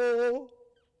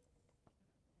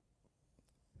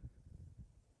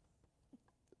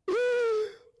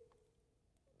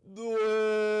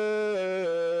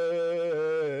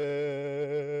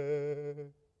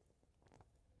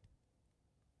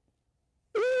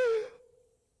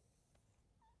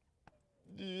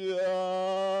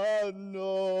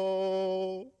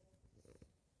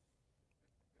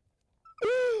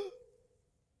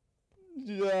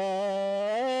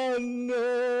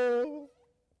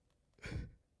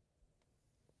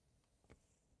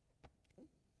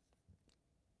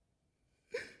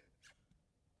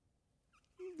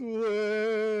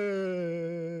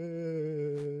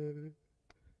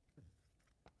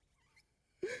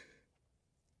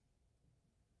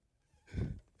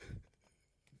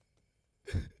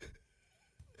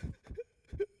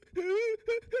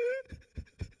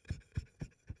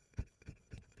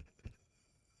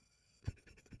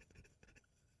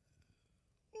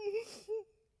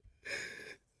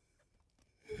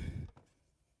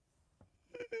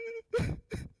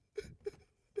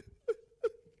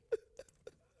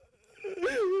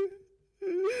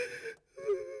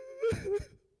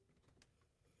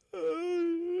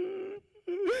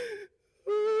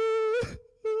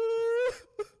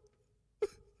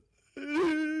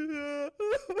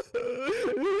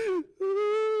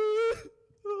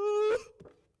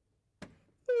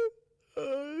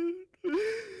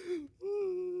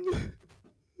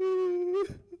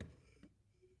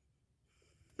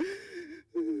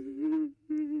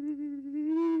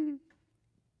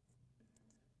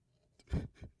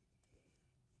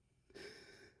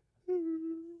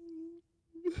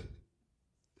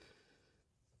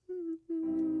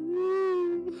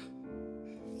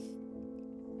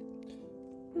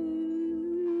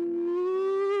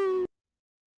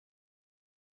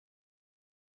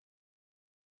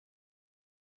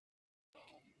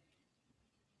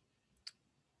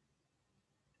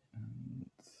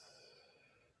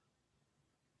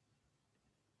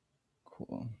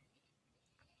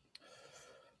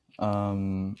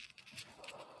 Um,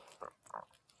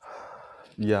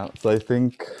 yeah, so I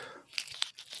think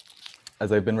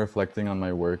as I've been reflecting on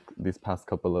my work these past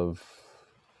couple of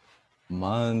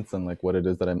months and like what it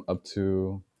is that I'm up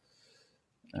to,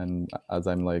 and as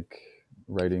I'm like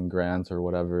writing grants or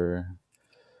whatever,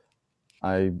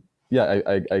 I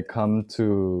come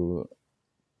to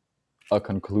a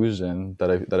conclusion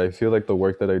that I feel like the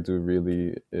work that I do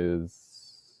really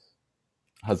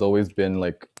has always been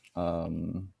like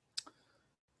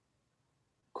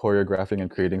choreographing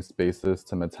and creating spaces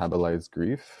to metabolize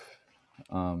grief.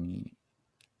 And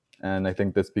I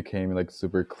think this became like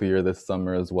super clear this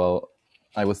summer as well.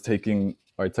 I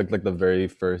took like the very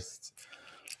first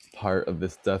part of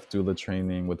this death doula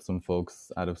training with some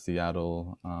folks out of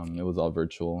Seattle. It was all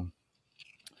virtual.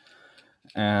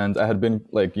 And I had been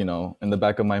like, you know, in the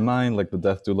back of my mind, like the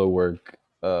death doula work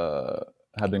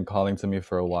had been calling to me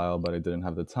for a while, but I didn't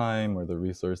have the time or the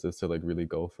resources to like really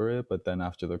go for it. But then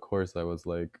after the course, I was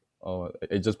like, oh,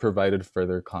 it just provided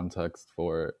further context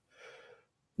for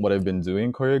what I've been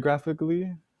doing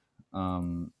choreographically.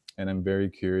 And I'm very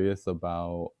curious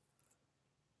about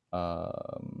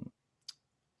how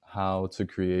to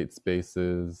create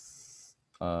spaces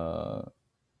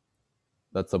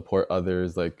that support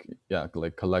others, like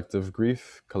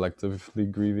collectively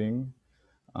grieving,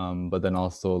 but then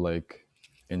also like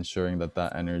ensuring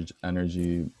that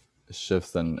energy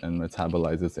shifts and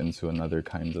metabolizes into another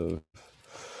kind of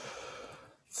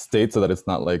state, so that it's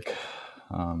not like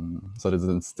so it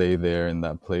doesn't stay there in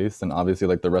that place. And obviously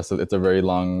like the rest of it's a very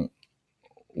long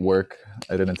work.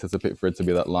 I didn't anticipate for it to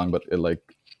be that long, but it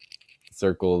like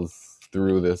circles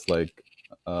through this like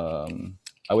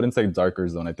I wouldn't say darker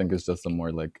zone. I think it's just a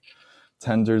more like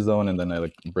tender zone, and then I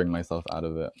like bring myself out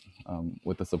of it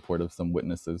with the support of some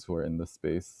witnesses who are in the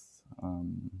space.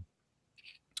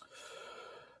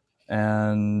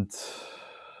 And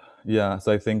yeah,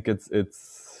 so I think it's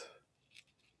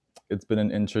been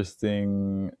an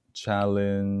interesting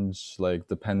challenge, like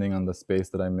depending on the space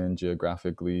that I'm in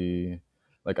geographically.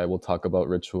 Like I will talk about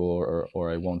ritual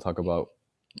or I won't talk about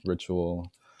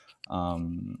ritual.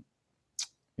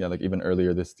 Yeah, like even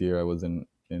earlier this year, I was in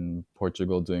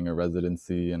Portugal doing a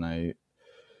residency, and I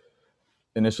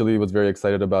initially was very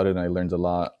excited about it, and I learned a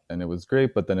lot, and it was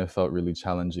great. But then it felt really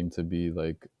challenging to be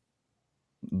like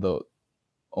the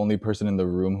only person in the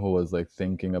room who was like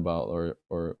thinking about or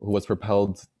who was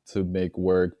propelled to make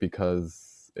work,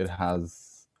 because it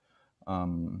has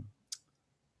and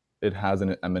it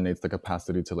emanates the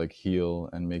capacity to like heal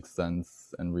and make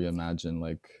sense and reimagine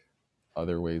like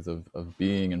other ways of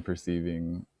being and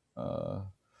perceiving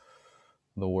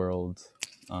the world.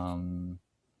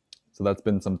 So that's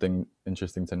been something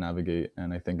interesting to navigate,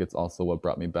 and I think it's also what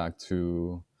brought me back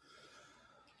to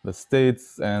the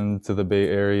States and to the Bay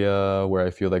Area, where I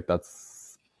feel like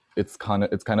it's kind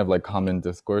of like common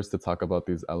discourse to talk about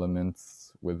these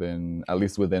elements within, at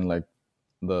least within like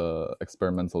the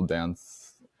experimental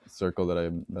dance circle that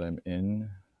I'm in.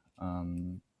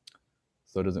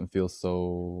 So it doesn't feel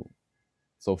so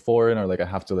foreign, or like I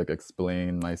have to like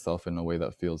explain myself in a way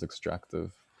that feels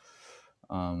extractive.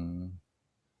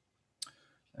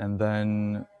 And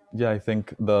then yeah, I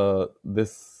think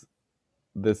this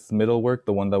middle work,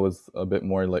 the one that was a bit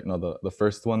more like, no, the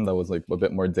first one that was like a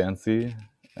bit more dancey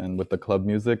and with the club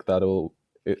music, it'll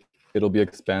be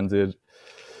expanded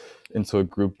into a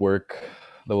group work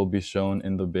that will be shown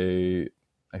in the Bay,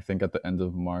 I think at the end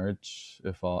of March,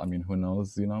 if all, I mean, who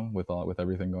knows, you know, with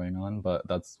everything going on, but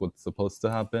that's what's supposed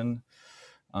to happen.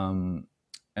 And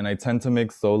I tend to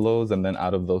make solos, and then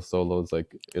out of those solos,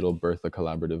 like it'll birth a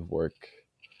collaborative work,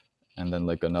 and then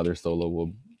like another solo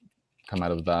will come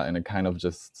out of that. And I kind of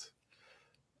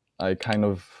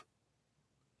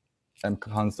am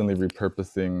constantly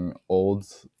repurposing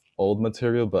old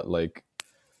material, but like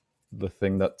the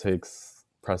thing that takes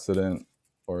precedent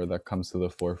or that comes to the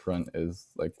forefront is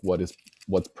like what's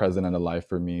present and alive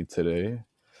for me today,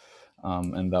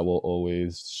 and that will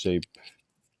always shape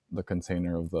the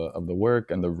container of the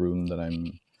work and the room that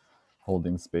I'm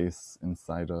holding space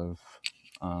inside of.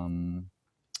 And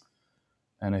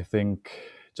I think,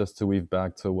 just to weave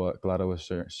back to what Glada was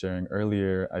sharing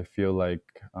earlier, I feel like,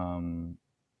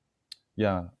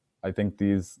 yeah, I think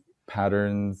these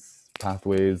patterns,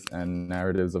 pathways, and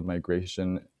narratives of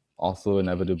migration also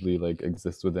inevitably like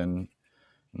exist within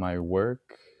my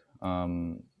work.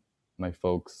 My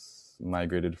folks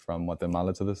migrated from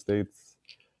Guatemala to the States,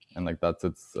 and like that's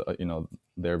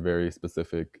their very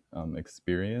specific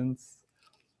experience.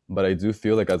 But I do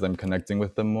feel like as I'm connecting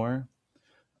with them more,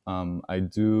 I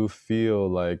do feel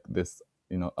like this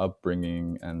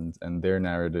upbringing and their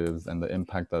narratives and the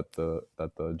impact that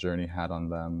the journey had on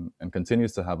them and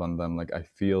continues to have on them. Like I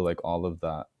feel like all of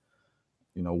that,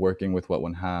 working with what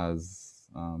one has,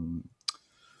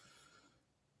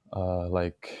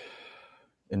 like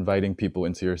inviting people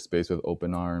into your space with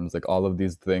open arms, like all of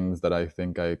these things that I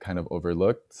think I kind of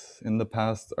overlooked in the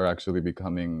past are actually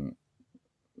becoming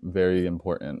very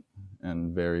important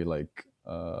and very like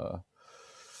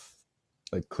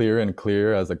clear and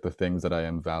clear as like the things that I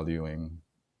am valuing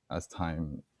as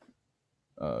time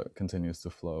continues to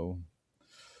flow.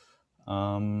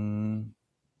 And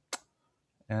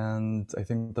I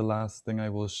think the last thing I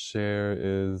will share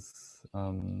is,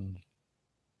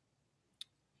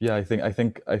 I think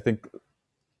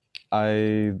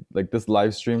I like this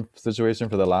live stream situation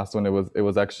for the last one. It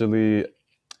was actually,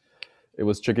 it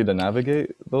was tricky to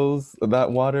navigate that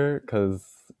water because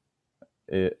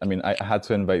I had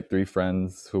to invite 3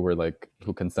 friends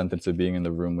who consented to being in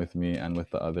the room with me and with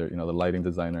the other, the lighting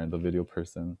designer and the video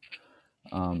person.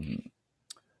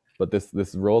 But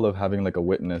this role of having like a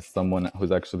witness, someone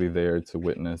who's actually there to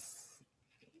witness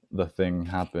the thing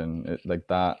happen, like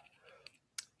that,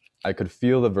 I could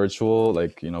feel the virtual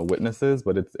witnesses,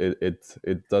 but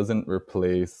it doesn't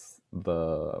replace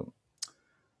the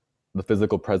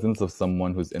physical presence of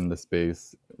someone who's in the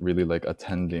space really like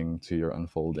attending to your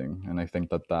unfolding. And I think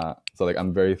that so like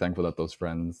I'm very thankful that those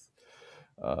friends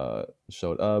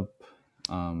showed up,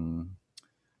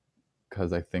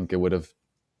 because I think it would have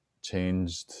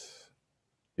changed,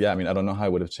 I don't know how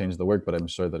it would have changed the work, but I'm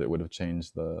sure that it would have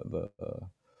changed the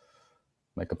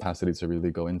my capacity to really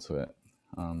go into it.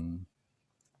 And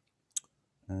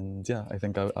I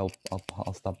think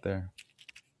I'll stop there.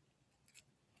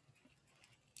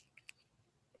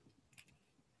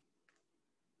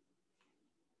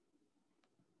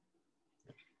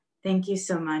 Thank you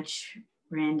so much,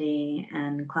 Randy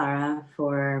and Clara,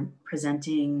 for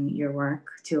presenting your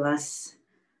work to us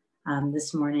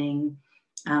this morning.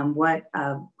 What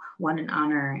an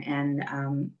honor,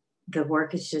 and the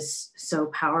work is just so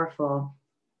powerful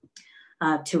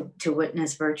to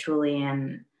witness virtually,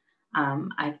 and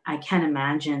I can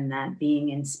imagine that being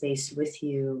in space with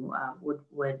you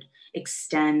would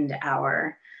extend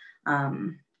our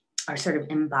sort of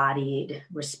embodied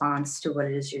response to what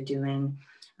it is you're doing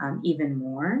even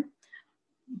more.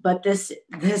 But this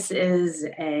is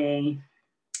a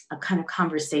kind of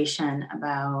conversation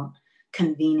about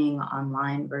convening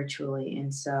online virtually.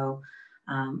 And so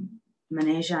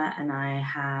Menaja and I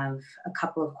have a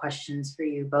couple of questions for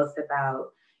you, both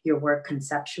about your work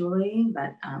conceptually,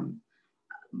 but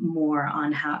more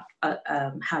on how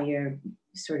you're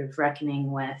sort of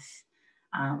reckoning with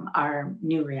our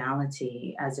new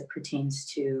reality as it pertains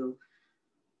to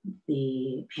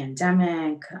the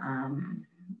pandemic,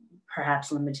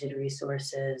 perhaps limited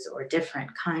resources or different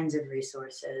kinds of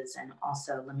resources, and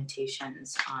also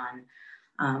limitations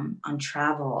on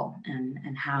travel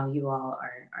and how you all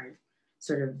are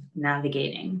sort of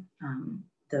navigating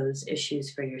those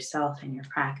issues for yourself and your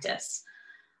practice.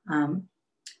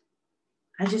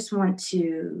 I just want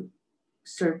to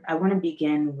I want to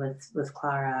begin with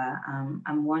Clara.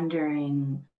 I'm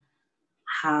wondering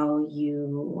how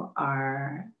you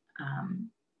are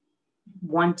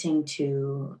wanting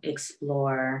to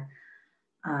explore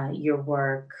your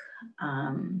work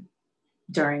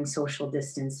during social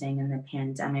distancing and the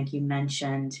pandemic. You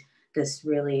mentioned this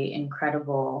really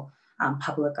incredible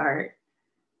public art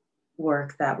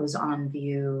work that was on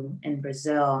view in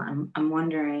Brazil. I'm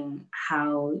wondering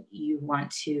how you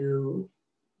want to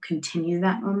continue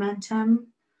that momentum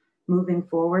moving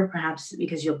forward, perhaps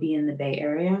because you'll be in the Bay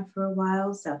Area for a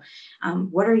while. So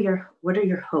what are your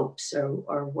hopes,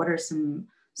 or what are some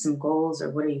goals,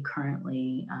 or what are you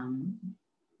currently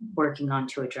working on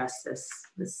to address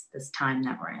this time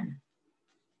that we're in?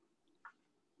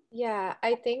 Yeah,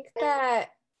 I think that,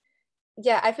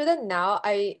 I feel that now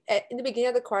in the beginning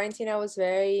of the quarantine, I was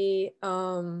very,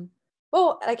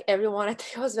 well, like everyone, I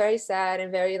think I was very sad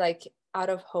and very like out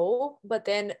of hope. But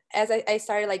then as I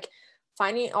started like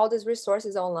finding all these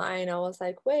resources online, I was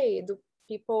like, wait,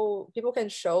 people can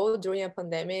show during a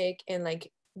pandemic, and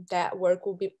like that work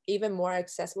will be even more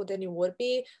accessible than it would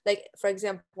be. Like, for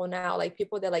example, now, like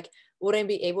people that like wouldn't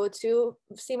be able to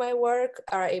see my work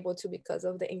are able to because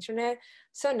of the internet.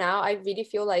 So now I really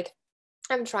feel like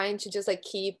I'm trying to just like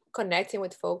keep connecting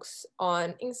with folks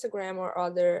on Instagram or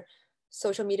other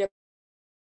social media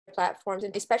platforms,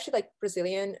 and especially like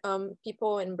Brazilian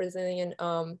people and Brazilian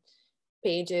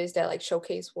pages that like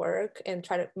showcase work, and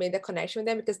try to make the connection with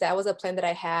them, because that was a plan that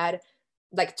I had,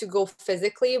 like to go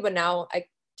physically, but now I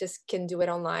just can do it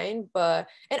online.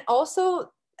 And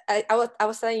also I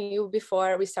was telling you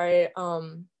before we started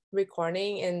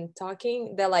recording and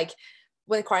talking that like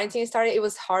when quarantine started, it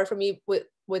was hard for me with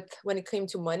when it came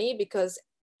to money, because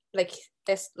like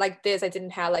this I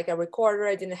didn't have like a recorder,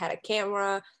 I didn't have a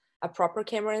camera, a proper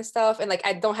camera and stuff, and like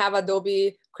I don't have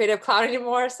Adobe Creative Cloud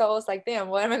anymore, so I was like, damn,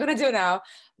 what am I gonna do now?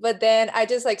 But then I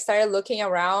just like started looking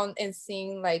around and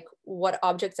seeing like what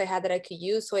objects I had that I could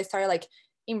use. So I started like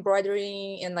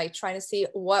embroidering and like trying to see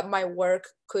what my work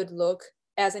could look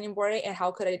as an embroidery and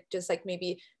how could I just like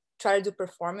maybe try to do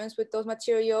performance with those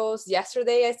materials.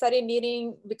 Yesterday I started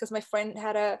knitting because my friend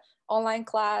had a online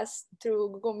class through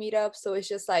Google Meetup. So it's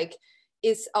just like,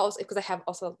 it's also because I have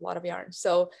also a lot of yarn.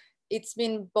 So it's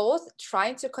been both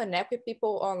trying to connect with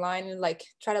people online and like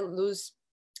try to lose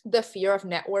the fear of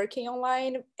networking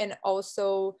online, and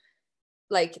also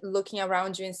like looking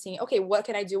around you and seeing, okay, what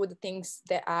can I do with the things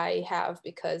that I have?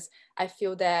 Because I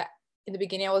feel that in the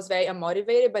beginning I was very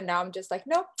unmotivated, but now I'm just like,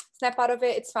 no, snap out of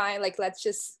it. It's fine. Like, let's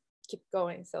just keep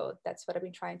going. So that's what I've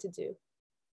been trying to do.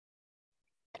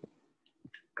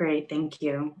 Great, thank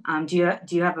you. Do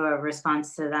you have a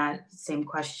response to that same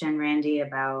question, Randy,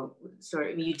 about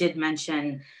you did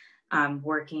mention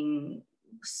working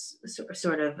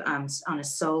sort of on a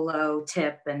solo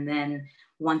tip, and then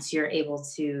once you're able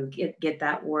to get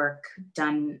that work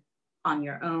done on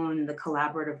your own, the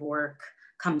collaborative work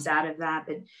comes out of that.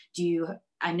 But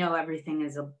I know everything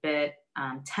is a bit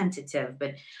tentative,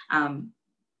 but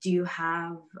do you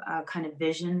have a kind of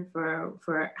vision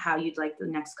for how you'd like the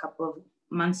next couple of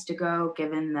months to go,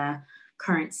 given the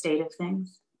current state of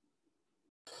things?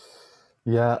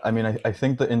 Yeah, I mean, I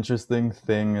think the interesting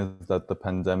thing is that the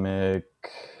pandemic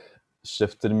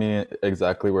shifted me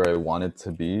exactly where I wanted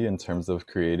to be in terms of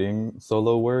creating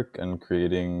solo work and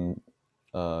creating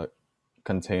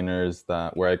containers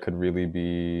where I could really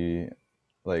be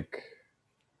like,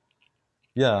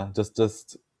 yeah,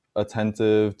 just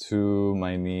attentive to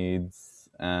my needs,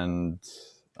 and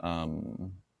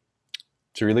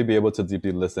to really be able to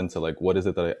deeply listen to like, what is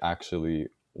it that I actually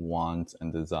want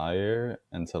and desire,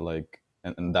 and to like,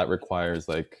 and that requires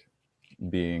like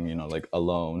being, like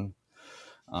alone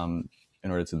in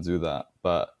order to do that.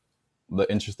 But the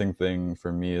interesting thing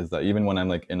for me is that even when I'm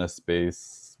like in a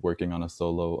space working on a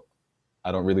solo,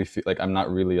 I don't really feel like I'm not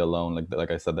really alone.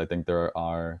 Like I said, I think there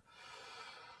are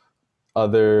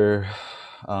other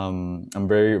I'm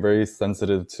very, very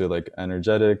sensitive to like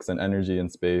energetics and energy in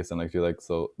space, and I feel like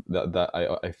so that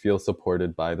I feel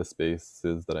supported by the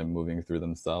spaces that I'm moving through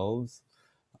themselves.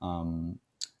 And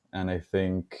I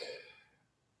think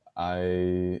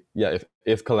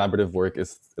if collaborative work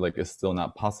is still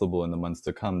not possible in the months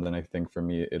to come, then I think for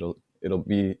me it'll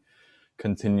be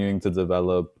continuing to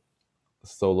develop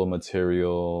solo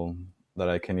material that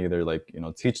I can either like,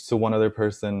 teach to one other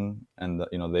person, and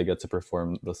they get to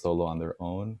perform the solo on their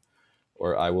own,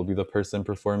 or I will be the person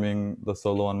performing the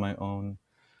solo on my own.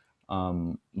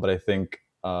 But I think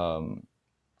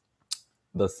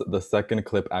the second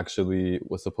clip actually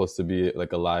was supposed to be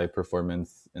like a live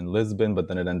performance in Lisbon, but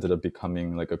then it ended up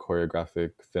becoming like a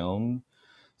choreographic film.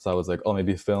 So I was like, oh,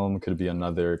 maybe film could be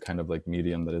another kind of like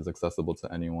medium that is accessible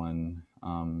to anyone.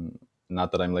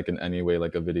 Not that I'm like in any way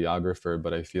like a videographer,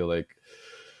 but I feel like,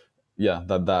 yeah,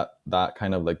 that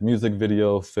kind of like music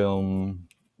video, film,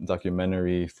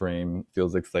 documentary frame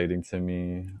feels exciting to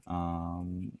me.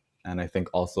 And I think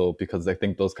also because I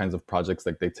think those kinds of projects,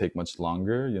 like they take much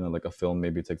longer, like a film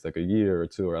maybe takes like a year or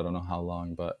two, or I don't know how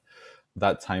long, but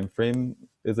that time frame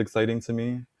is exciting to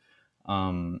me.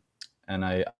 And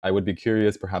I would be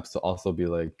curious perhaps to also be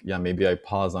like, yeah, maybe I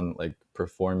pause on like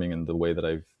performing in the way that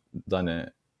I've done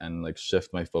it, and like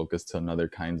shift my focus to another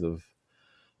kinds of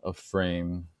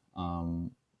frame.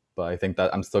 But I think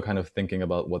that I'm still kind of thinking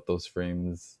about what those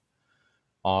frames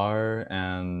are.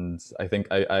 And I think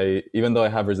I even though I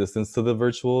have resistance to the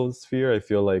virtual sphere, I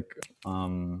feel like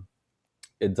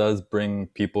it does bring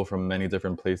people from many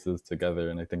different places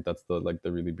together. And I think that's the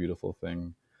really beautiful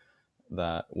thing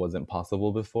that wasn't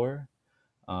possible before.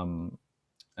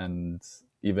 And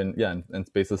even, yeah, and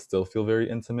spaces still feel very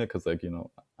intimate because like,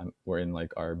 we're in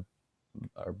like our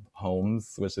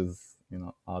homes, which is,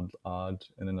 odd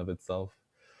in and of itself.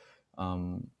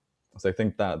 So I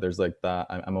think that there's like that,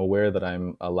 I'm aware that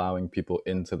I'm allowing people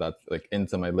into that, like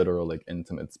into my literal, like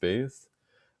intimate space.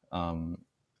 And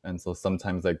so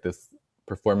sometimes like this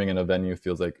performing in a venue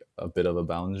feels like a bit of a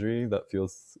boundary that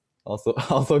feels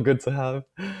also good to have.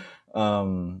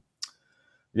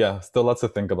 Yeah, still lots to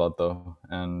think about though,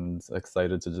 and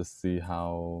excited to just see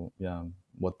how,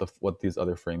 what these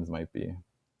other frames might be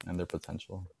and their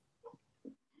potential.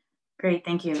 Great,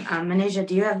 thank you. Menaja,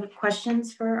 do you have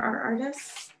questions for our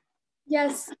artists?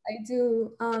 Yes, I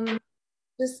do.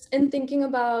 Just in thinking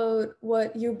about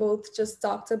what you both just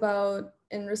talked about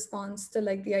in response to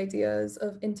like the ideas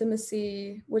of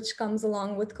intimacy, which comes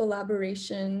along with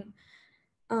collaboration,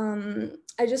 I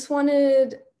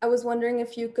was wondering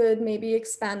if you could maybe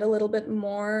expand a little bit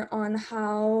more on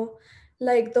how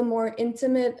like the more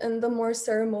intimate and the more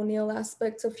ceremonial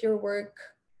aspects of your work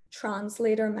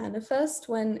translate or manifest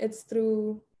when it's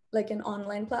through like an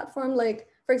online platform. Like,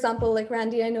 for example, like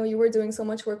Randy, I know you were doing so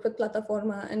much work with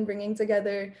Plataforma and bringing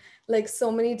together like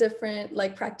so many different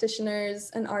like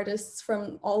practitioners and artists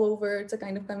from all over to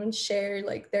kind of come and share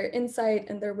like their insight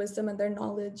and their wisdom and their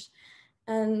knowledge.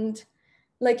 And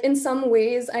like in some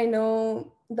ways, I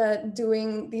know that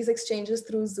doing these exchanges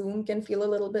through Zoom can feel a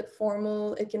little bit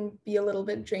formal. It can be a little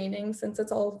bit draining since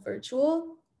it's all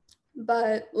virtual.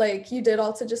 But like you did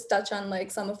also just touch on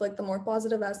like some of like the more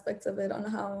positive aspects of it, on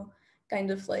how kind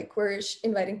of like we're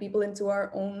inviting people into our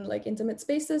own like intimate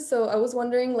spaces. So I was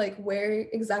wondering like where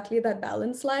exactly that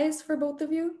balance lies for both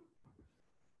of you.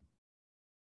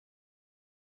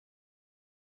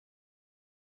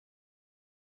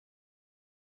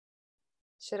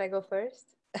 Should I go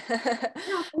first?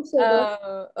 Yeah,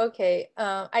 sure. Okay.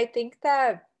 I think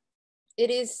that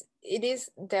it is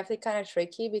definitely kind of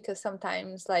tricky because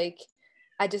sometimes like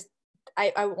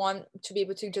I want to be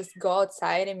able to just go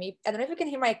outside and meet. I don't know if you can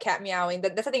hear my cat meowing.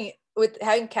 That's the thing with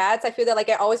having cats. I feel that like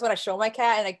I always want to show my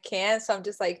cat and I can't. So I'm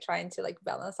just like trying to like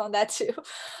balance on that too.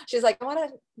 She's like, I want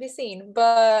to be seen.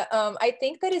 But I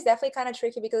think that is definitely kind of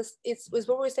tricky because it's what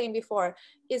we were saying before.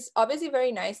 It's obviously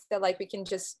very nice that like we can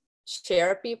just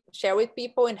share with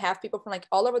people and have people from like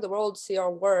all over the world see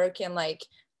our work and like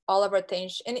all of our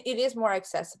attention, and it is more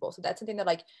accessible. So that's something that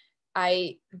like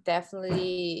I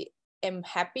definitely am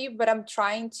happy, but I'm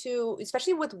trying to,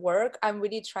 especially with work, I'm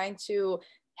really trying to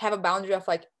have a boundary of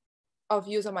like of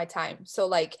use of my time. So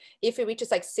like if it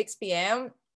reaches like 6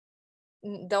 p.m,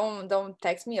 don't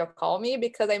text me or call me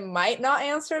because I might not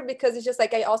answer, because it's just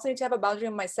like I also need to have a boundary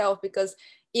on myself, because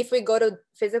if we go to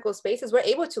physical spaces, we're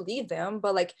able to leave them,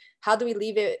 but like how do we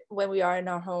leave it when we are in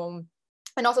our home?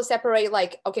 And also separate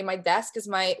like, okay, my desk is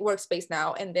my workspace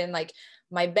now, and then like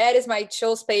my bed is my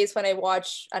chill space when I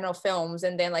watch, I don't know, films,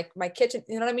 and then like my kitchen,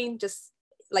 you know what I mean? Just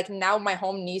like now my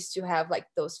home needs to have like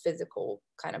those physical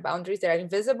kind of boundaries that are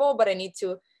invisible, but I need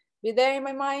to be there in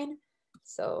my mind.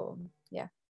 So yeah.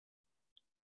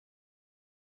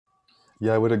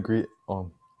 Yeah, I would agree.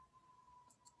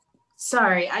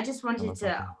 Sorry, I just wanted no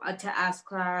to ask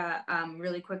Clara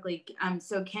really quickly.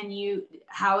 So can you,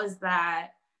 how is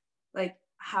that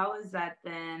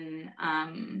then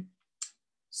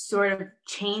sort of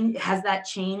change? Has that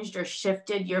changed or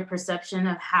shifted your perception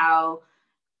of how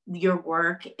your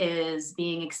work is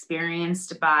being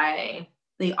experienced by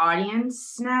the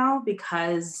audience now?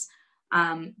 Because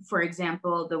for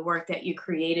example, the work that you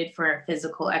created for a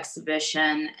physical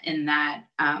exhibition in that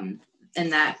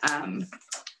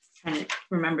trying to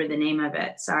remember the name of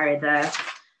it. Sorry, the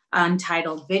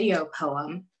untitled video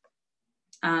poem.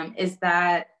 Is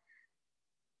that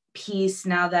piece,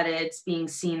 now that it's being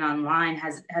seen online,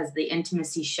 has the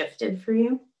intimacy shifted for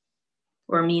you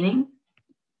or meaning?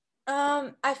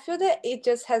 I feel that it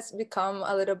just has become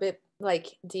a little bit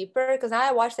like deeper, because now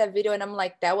I watched that video and I'm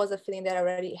like, that was a feeling that I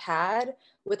already had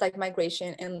with like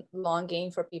migration and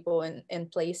longing for people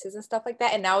and places and stuff like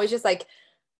that. And now it's just like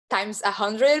times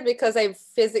 100 because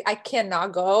I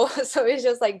cannot go. So it's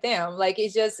just like, damn, like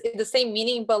it's just the same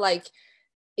meaning, but like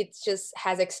it just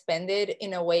has expanded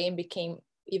in a way and became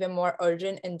even more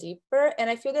urgent and deeper. And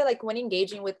I feel that like when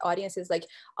engaging with audiences, like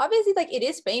obviously like it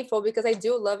is painful because I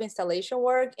do love installation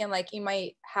work, and like in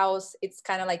my house it's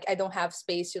kind of like I don't have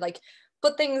space to like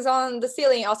put things on the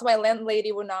ceiling. Also my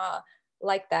landlady would not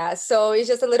like that, so it's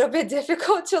just a little bit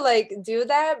difficult to like do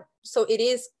that. So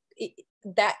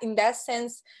that in that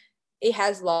sense it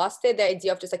has lost the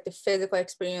idea of just like the physical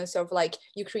experience of like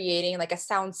you creating like a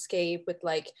soundscape with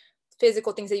like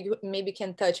physical things that you maybe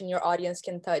can touch and your audience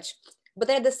can touch. But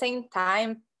then at the same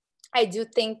time, I do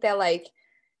think that like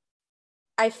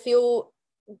I feel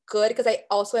good because I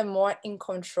also am more in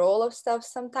control of stuff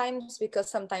sometimes,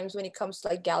 because sometimes when it comes to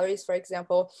like galleries, for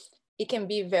example, it can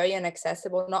be very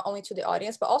inaccessible, not only to the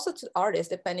audience, but also to artists,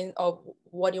 depending on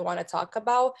what you want to talk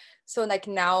about. So like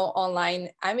now online,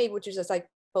 I'm able to just like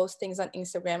post things on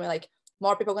Instagram, and like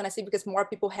more people are going to see because more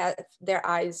people have their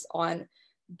eyes on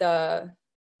the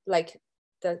like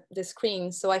the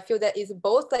screen. So I feel that is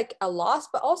both like a loss,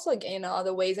 but also a gain in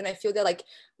other ways. And I feel that like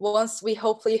once we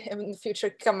hopefully in the future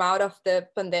come out of the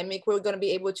pandemic, we're going to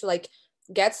be able to like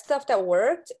get stuff that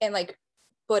worked and like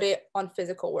put it on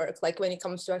physical work, like when it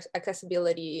comes to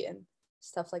accessibility and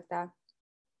stuff like that.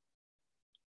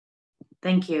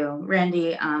 Thank you,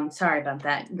 Randy. Sorry about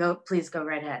that. Please go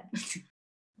right ahead.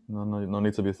 No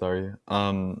need to be sorry.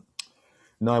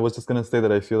 No, I was just gonna say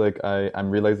that I feel like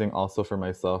I'm realizing also for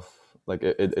myself, like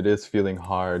it is feeling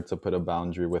hard to put a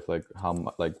boundary with like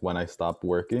like when I stop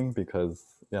working, because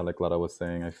yeah, like Lara was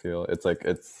saying, I feel it's like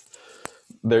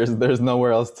there's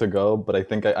nowhere else to go. But I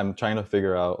think I'm trying to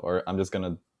figure out, or I'm just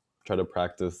gonna try to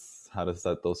practice how to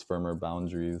set those firmer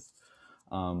boundaries.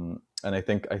 And I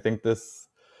think this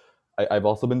I've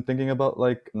also been thinking about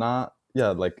like not yeah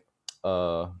like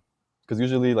because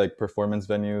usually like performance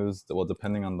venues, well,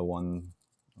 depending on the one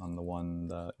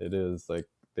that it is, like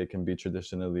they can be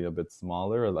traditionally a bit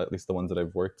smaller, or at least the ones that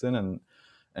I've worked in,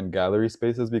 and gallery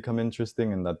spaces become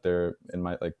interesting in that they're in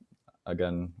my like,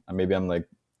 again, maybe I'm like,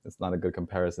 it's not a good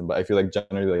comparison, but I feel like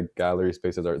generally like gallery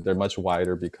spaces they're much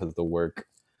wider, because the work,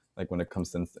 like when it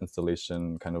comes to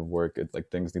installation kind of work, it's like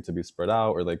things need to be spread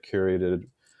out or like curated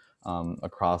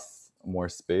across more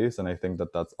space. And I think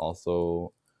that that's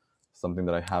also something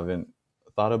that I haven't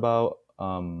thought about.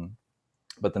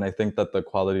 But then I think that the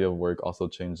quality of work also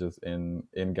changes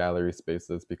in gallery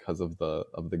spaces because of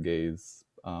the gaze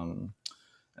and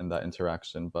that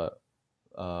interaction. But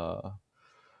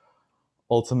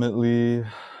ultimately,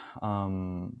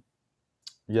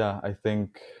 yeah, I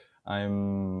think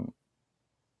I'm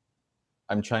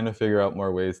trying to figure out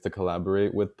more ways to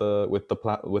collaborate with the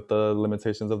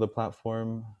limitations of the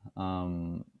platform,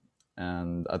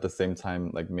 and at the same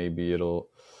time, like maybe it'll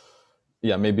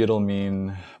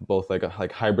mean both like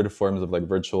hybrid forms of like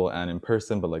virtual and in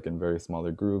person, but like in very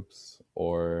smaller groups,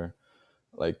 or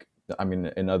like, I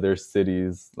mean, in other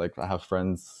cities, like I have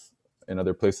friends in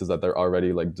other places that they're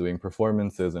already like doing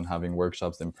performances and having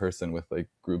workshops in person with like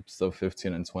groups of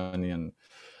 15 and 20. And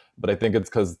but I think it's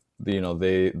because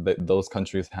those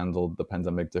countries handled the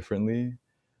pandemic differently.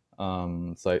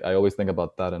 So I always think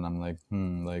about that, and I'm like,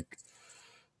 like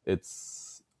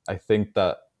I think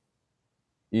that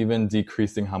even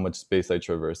decreasing how much space I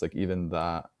traverse, like even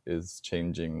that is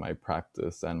changing my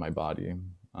practice and my body.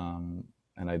 And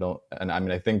I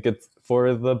mean, I think it's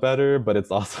for the better, but it's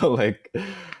also like,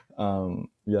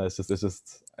 yeah, it's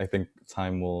just, I think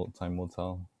time will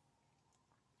tell.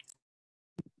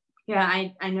 Yeah,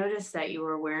 I noticed that you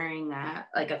were wearing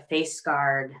like a face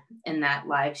guard in that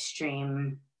live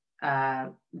stream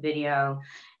video,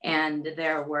 and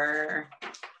there were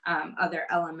other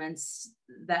elements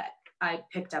that I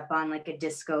picked up on, like a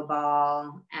disco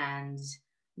ball, and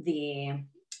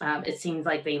it seemed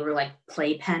like they were like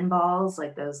playpen balls,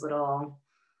 like those little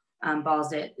balls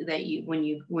that you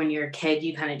when you're a kid,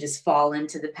 you kind of just fall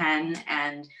into the pen.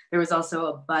 And there was also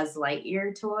a Buzz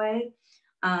Lightyear toy.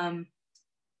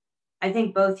 I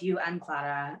think both you and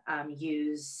Clara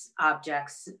use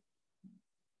objects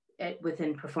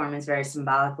within performance very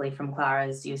symbolically, from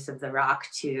Clara's use of the rock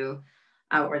to,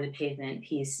 or the pavement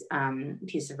piece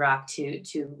of rock,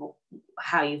 to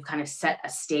how you've kind of set a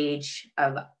stage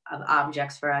of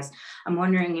objects for us. I'm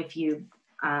wondering if you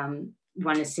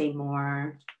want to say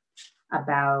more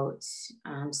about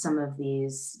some of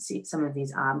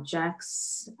these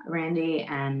objects, Randy,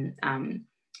 and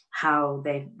how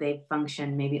they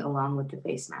function maybe along with the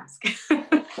face mask.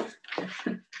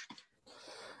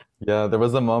 Yeah, there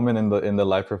was a moment in the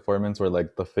live performance where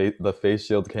like the face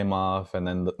shield came off, and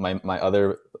then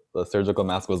the surgical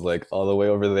mask was like all the way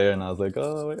over there, and I was like,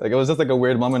 oh, wait. Like it was just like a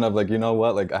weird moment of like, you know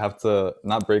what, like I have to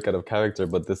not break out of character,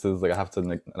 but this is like I have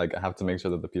to make sure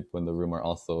that the people in the room are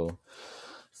also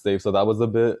safe. So that was a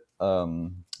bit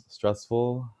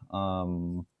stressful.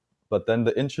 But then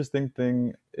the interesting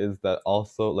thing is that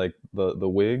also like the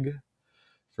wig,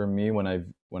 for me, when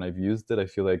I've used it, I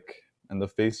feel like, and the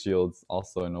face shields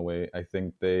also, in a way, I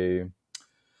think they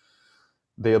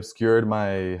obscured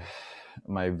my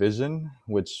vision,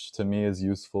 which to me is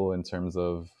useful in terms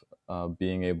of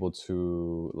being able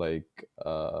to like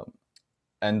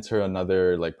enter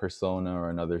another like persona or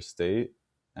another state,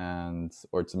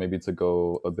 or to maybe to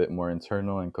go a bit more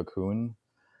internal and cocoon.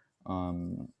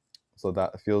 So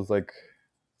that feels like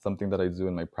something that I do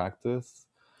in my practice.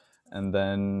 And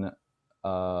then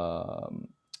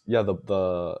yeah,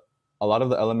 the a lot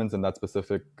of the elements in that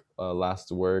specific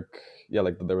last work, yeah,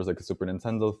 like there was like a Super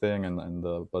Nintendo thing, and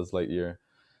the Buzz Lightyear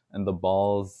and the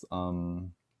balls.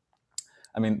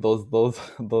 I mean, those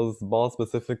balls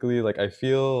specifically, like I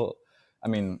feel, I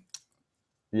mean,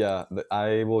 yeah,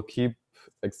 I will keep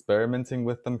experimenting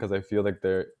with them, because I feel like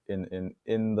they're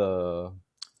in the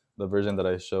version that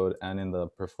I showed and in the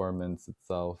performance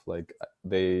itself, like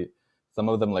some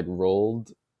of them like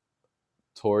rolled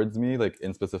towards me like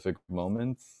in specific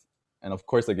moments. And of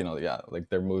course, like, yeah, like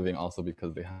they're moving also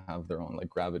because they have their own like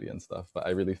gravity and stuff, but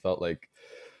I really felt like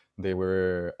they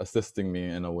were assisting me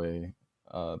in a way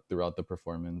throughout the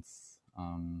performance.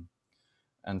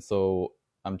 And so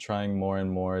I'm trying more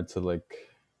and more to like,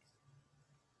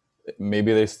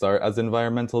 maybe they start as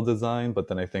environmental design, but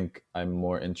then I think I'm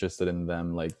more interested in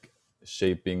them like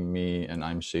shaping me, and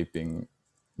I'm shaping,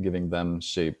 giving them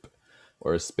shape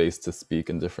or a space to speak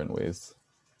in different ways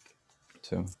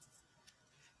too.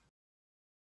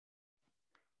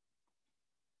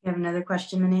 You have another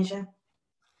question, Menaja?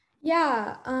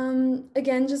 Yeah,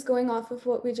 again, just going off of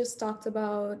what we just talked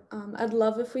about, I'd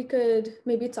love if we could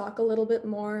maybe talk a little bit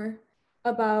more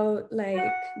about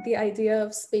like the idea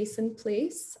of space and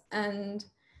place. And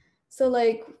so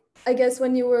like, I guess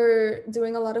when you were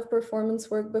doing a lot of performance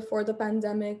work before the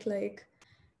pandemic, like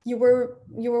you were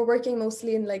working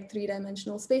mostly in like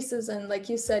 3-dimensional spaces, and like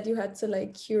you said, you had to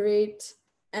like curate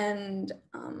and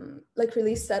like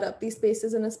really set up these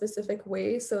spaces in a specific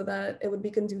way so that it would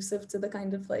be conducive to the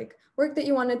kind of like work that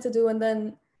you wanted to do. And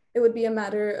then it would be a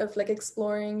matter of like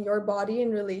exploring your body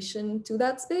in relation to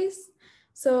that space.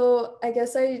 So I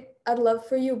guess I'd love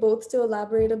for you both to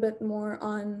elaborate a bit more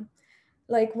on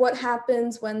like what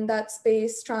happens when that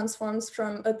space transforms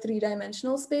from a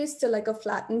 3-dimensional space to like a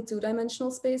flattened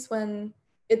 2-dimensional space when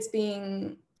it's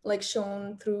being like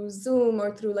shown through Zoom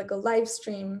or through like a live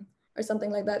stream or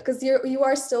something like that, because you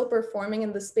are still performing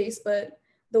in the space, but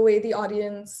the way the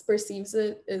audience perceives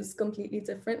it is completely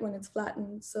different when it's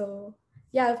flattened. So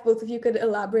yeah, if both of you could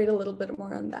elaborate a little bit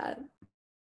more on that.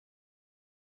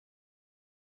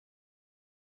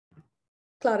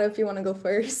 Clara, if you want to go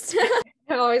first.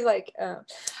 I'm always like,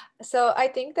 so I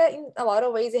think that in a lot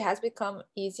of ways it has become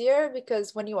easier,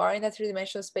 because when you are in a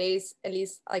 3-dimensional space, at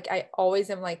least like I always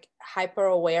am like hyper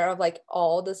aware of like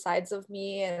all the sides of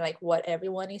me and like what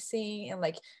everyone is seeing, and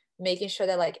like making sure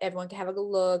that like everyone can have a good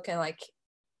look and like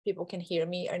people can hear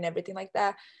me and everything like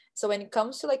that. So when it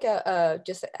comes to like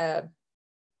just a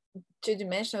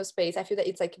 2-dimensional space, I feel that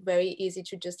it's like very easy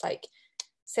to just like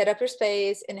set up your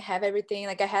space and have everything.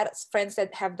 Like I had friends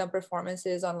that have done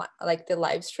performances on like the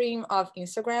live stream of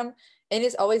Instagram, and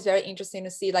it's always very interesting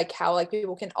to see like how like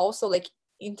people can also like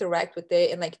interact with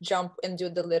it and like jump and do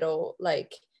the little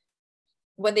like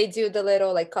when they do the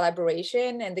little like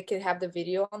collaboration, and they can have the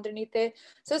video underneath it.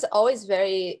 So it's always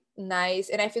very nice,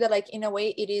 and I feel that like in a way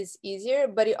it is easier,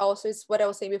 but it also is what I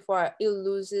was saying before, it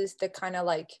loses the kind of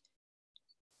like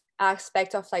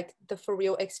aspect of like the for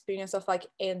real experience of like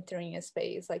entering a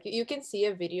space. Like you can see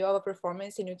a video of a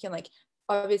performance and you can like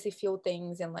obviously feel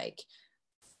things and like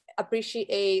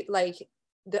appreciate like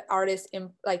the artist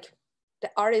in like the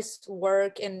artist's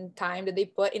work and time that they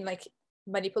put in like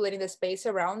manipulating the space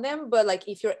around them. But like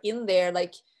if you're in there,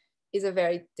 like is a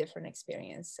very different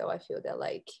experience. So I feel that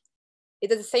like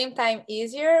it's at the same time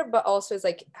easier, but also it's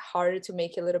like harder to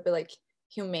make it a little bit like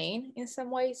humane in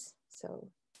some ways. So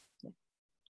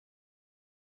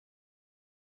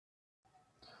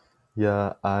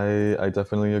Yeah, I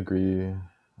definitely agree.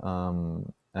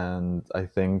 And I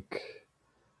think,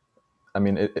 I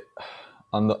mean,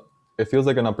 on the, it feels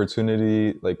like an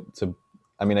opportunity, like to,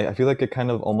 I mean, I feel like it kind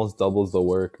of almost doubles the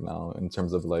work now in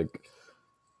terms of like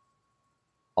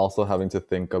also having to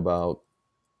think about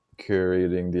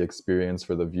curating the experience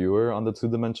for the viewer on the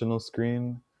 2-dimensional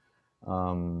screen.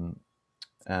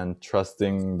 And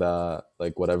trusting that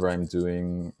like whatever I'm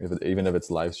doing, even if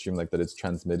it's live stream, like that it's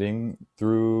transmitting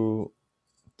through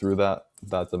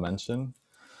that dimension.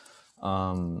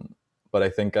 But I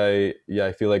think I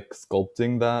feel like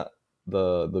sculpting that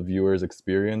the viewer's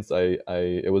experience.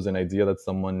 It was an idea that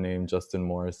someone named Justin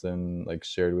Morrison like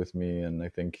shared with me, and I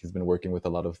think he's been working with a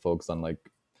lot of folks on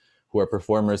like who are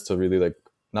performers to really like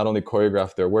not only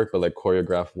choreograph their work, but like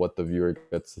choreograph what the viewer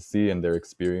gets to see and their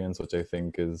experience, which I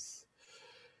think is,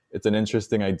 it's an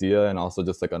interesting idea, and also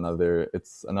just like it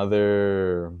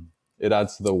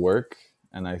adds to the work.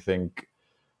 And I think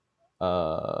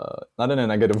not in a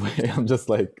negative way. I'm just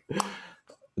like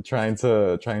trying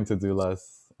to do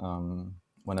less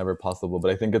whenever possible.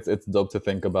 But I think it's dope to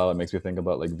think about. It makes me think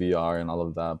about like VR and all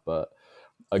of that. But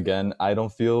again, I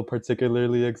don't feel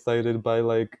particularly excited by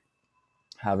like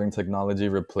having technology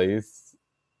replace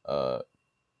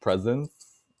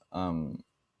presence.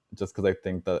 Just because I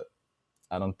think that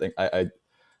I don't think I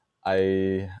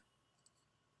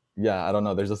yeah, I don't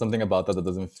know. There's just something about that that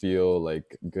doesn't feel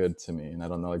like good to me, and I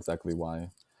don't know exactly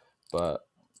why. But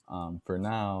for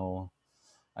now,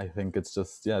 I think it's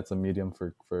just, yeah, it's a medium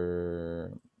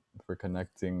for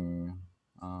connecting,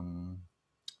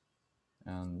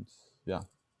 and yeah.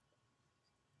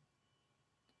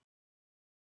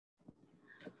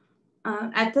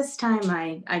 At this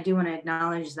time, I do want to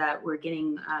acknowledge that we're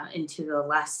getting into the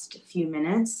last few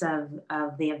minutes of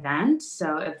the event.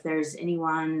 So if there's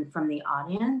anyone from the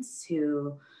audience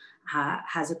who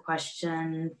has a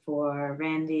question for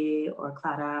Randy or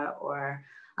Clara or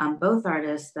both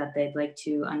artists that they'd like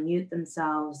to unmute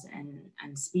themselves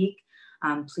and speak,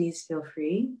 please feel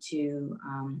free to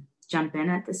jump in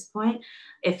at this point.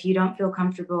 If you don't feel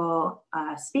comfortable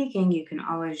speaking, you can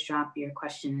always drop your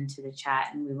question into the chat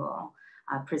and we will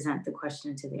present the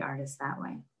question to the artist that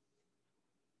way.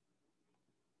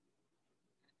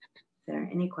 If there are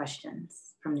any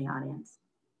questions from the audience?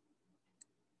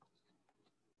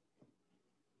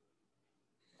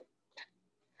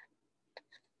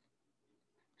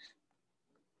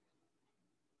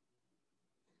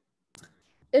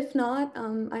 If not,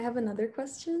 I have another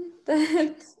question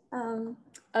that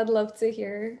I'd love to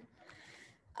hear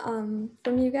from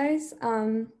you guys.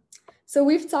 So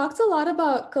we've talked a lot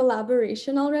about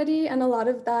collaboration already, and a lot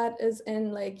of that is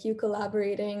in like you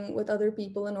collaborating with other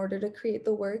people in order to create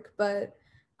the work. But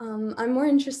I'm more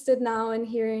interested now in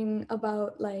hearing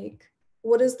about like,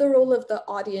 what is the role of the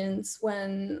audience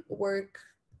when work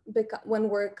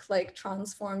like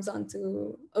transforms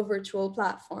onto a virtual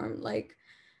platform? Like,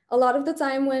 a lot of the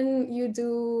time when you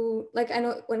do, like I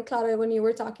know when Clara, when you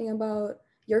were talking about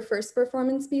your first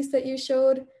performance piece that you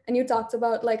showed, and you talked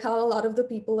about like how a lot of the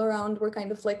people around were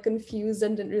kind of like confused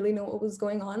and didn't really know what was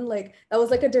going on. Like that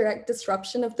was like a direct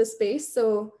disruption of the space.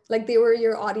 So like they were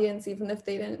your audience, even if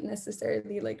they didn't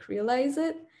necessarily like realize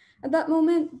it at that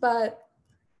moment. But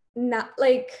not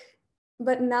like,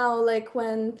 but now like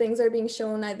when things are being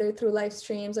shown either through live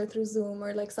streams or through Zoom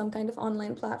or like some kind of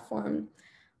online platform,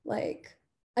 like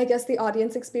I guess the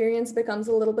audience experience becomes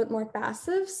a little bit more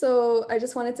passive. So I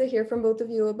just wanted to hear from both of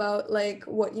you about like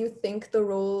what you think the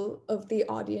role of the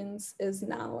audience is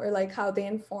now, or like how they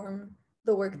inform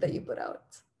the work that you put out.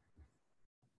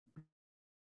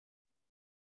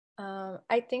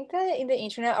 I think that in the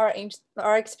internet,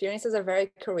 our experiences are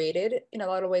very curated in a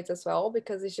lot of ways as well,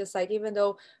 because it's just like, even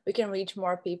though we can reach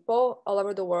more people all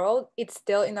over the world, it's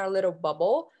still in our little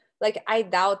bubble. Like, I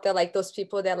doubt that like those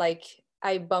people that like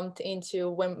I bumped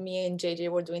into when me and JJ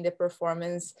were doing the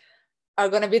performance are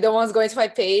gonna be the ones going to my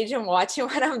page and watching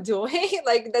what I'm doing.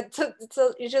 Like that's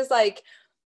so it's just like,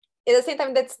 at the same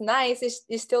time, that's nice.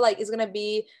 It's still like, it's gonna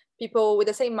be people with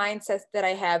the same mindsets that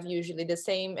I have, usually the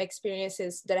same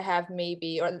experiences that I have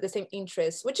maybe, or the same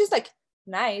interests, which is like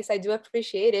nice. I do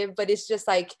appreciate it, but it's just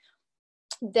like,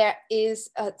 there is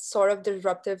a sort of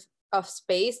disruptive of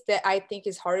space that I think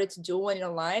is harder to do when you're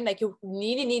online. Like you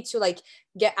really need to like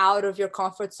get out of your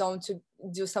comfort zone to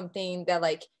do something that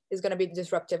like is going to be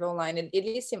disruptive online, at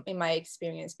least in my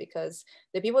experience, because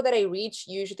the people that I reach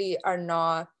usually are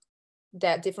not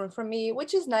that different from me,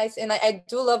 which is nice. And I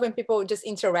do love when people just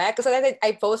interact, because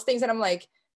I post things and I'm like,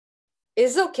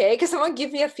 it's okay, because someone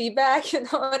give me a feedback, you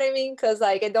know what I mean? Because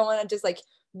like I don't want to just like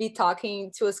be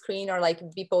talking to a screen or like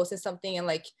be posting something and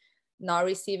like not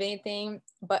receive anything.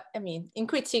 But I mean, in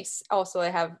critiques also I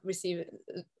have received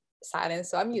silence,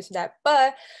 so I'm used to that.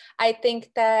 But I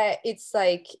think that it's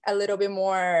like a little bit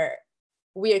more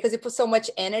weird because it puts so much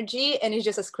energy and it's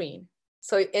just a screen.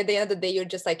 So at the end of the day, you're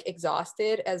just like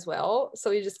exhausted as well.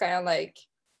 So you're just kind of like,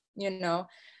 you know.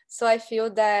 So I feel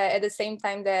that at the same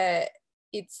time that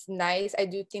it's nice, I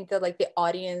do think that like the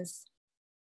audience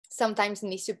sometimes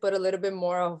needs to put a little bit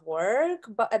more of work,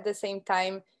 but at the same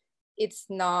time, it's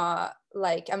not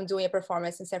like I'm doing a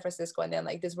performance in San Francisco and then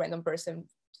like this random person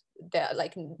that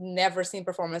like never seen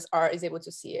performance art is able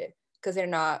to see it, because they're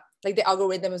not like, the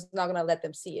algorithm is not gonna let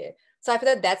them see it. So I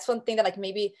feel that that's one thing that like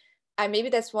maybe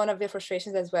that's one of the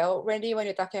frustrations as well, Randy, when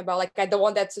you're talking about like, I don't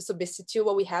want that to substitute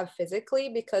what we have physically,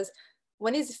 because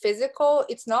when it's physical,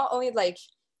 it's not only like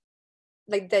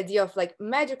the idea of like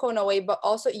magical in a way, but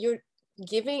also you're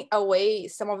giving away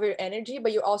some of your energy,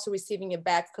 but you're also receiving it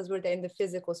back, because we're there in the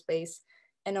physical space,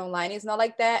 and online is not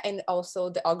like that. And also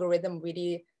the algorithm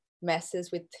really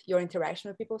messes with your interaction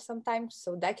with people sometimes,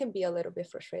 so that can be a little bit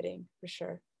frustrating for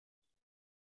sure.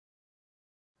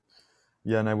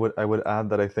 Yeah, and I would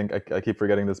add that I think I keep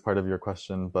forgetting this part of your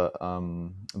question, but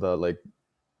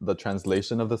the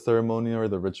translation of the ceremony or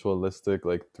the ritualistic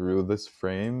like through this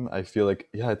frame, I feel like,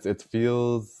 yeah, it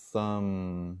feels I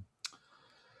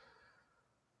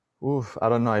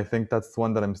don't know. I think that's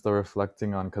one that I'm still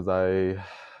reflecting on, because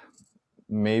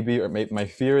my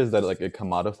fear is that like it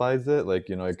commodifies it, like,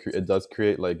 you know, it does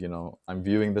create like, you know, I'm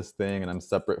viewing this thing and I'm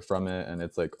separate from it, and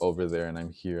it's like over there and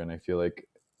I'm here. And I feel like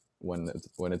when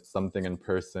it's something in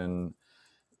person,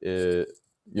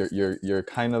 you're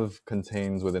kind of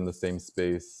contained within the same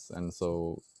space. And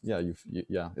so yeah,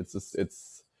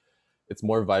 it's it's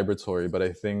more vibratory, but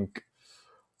I think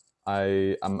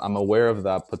I'm aware of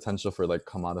that potential for like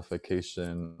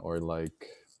commodification or like,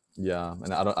 yeah,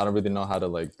 and I don't really know how to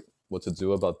like what to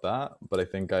do about that, but I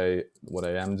think what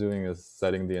I am doing is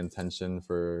setting the intention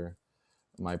for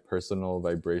my personal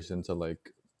vibration to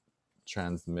like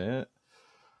transmit,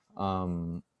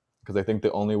 because I think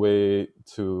the only way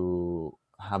to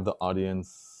have the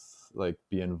audience like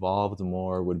be involved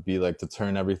more would be like to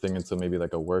turn everything into maybe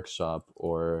like a workshop,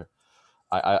 or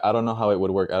I don't know how it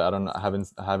would work. I don't know. I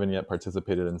haven't yet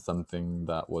participated in something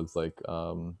that was like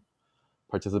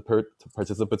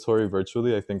participatory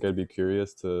virtually. I think I'd be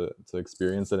curious to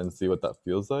experience it and see what that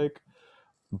feels like.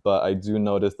 But I do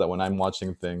notice that when I'm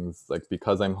watching things, like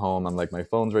because I'm home, I'm like my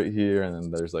phone's right here, and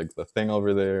then there's like the thing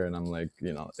over there, and I'm like,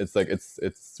 you know, it's like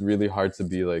it's really hard to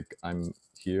be like I'm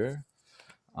here.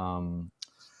 Um,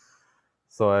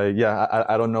 so I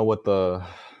don't know what the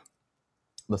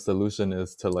solution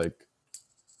is to like,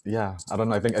 yeah, I don't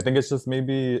know. I think it's just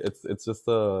maybe it's just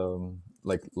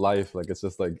like life, like it's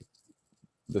just like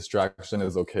distraction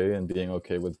is okay, and being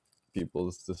okay with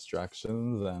people's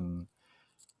distractions. And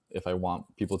if I want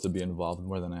people to be involved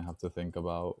more, then I have to think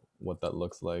about what that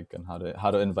looks like and how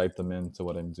to invite them into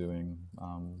what I'm doing.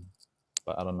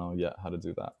 But I don't know yet how to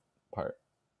do that part.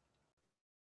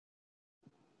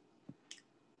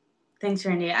 Thanks,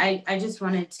 Randy. I just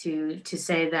wanted to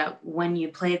say that when you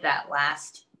played that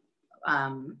last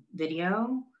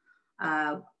video,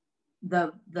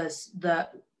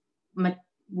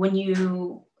 when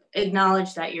you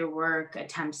acknowledge that your work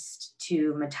attempts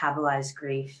to metabolize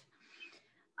grief,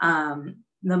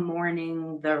 the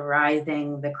mourning, the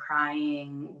writhing, the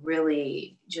crying,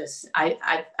 really just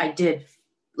I did,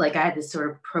 like, I had this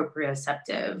sort of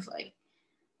proprioceptive like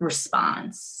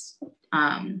response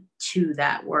to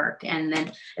that work. And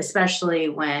then especially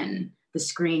when the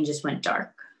screen just went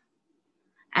dark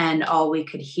and all we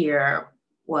could hear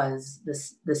was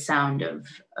the sound of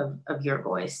your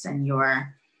voice and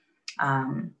your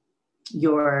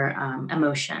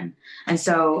emotion. And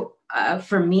so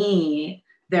for me,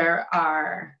 there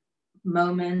are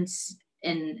moments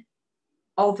in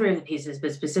all three of the pieces,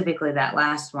 but specifically that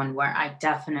last one, where I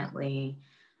definitely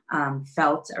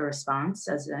felt a response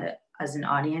as an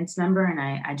audience member, and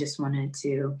I just wanted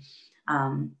to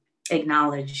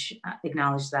acknowledge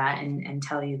that and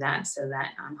tell you that, so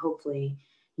that hopefully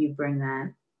you bring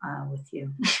that with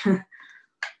you.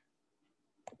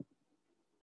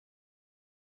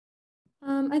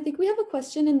 I think we have a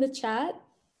question in the chat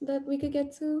that we could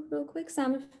get to real quick.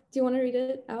 Sam, do you want to read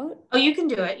it out? Oh, you can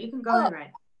do it. You can go ahead,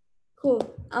 right? Cool.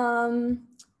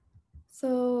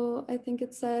 So I think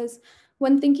it says,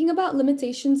 when thinking about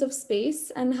limitations of space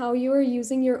and how you are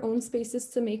using your own spaces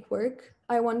to make work,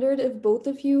 I wondered if both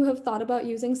of you have thought about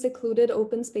using secluded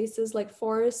open spaces like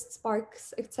forests,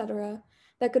 parks, etc.,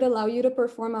 that could allow you to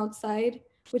perform outside,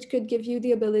 which could give you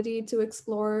the ability to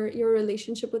explore your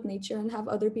relationship with nature and have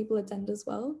other people attend as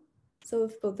well. So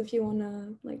if both of you want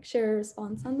to like share a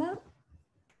response on that.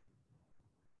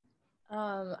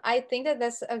 I think that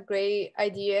that's a great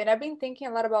idea, and I've been thinking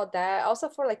a lot about that also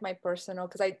for like my personal,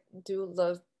 because I do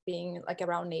love being like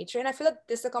around nature, and I feel like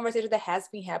this is a conversation that has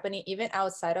been happening even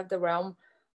outside of the realm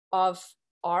of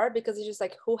art, because it's just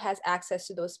like who has access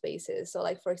to those spaces. So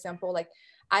like, for example, like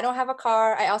I don't have a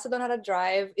car, I also don't know how to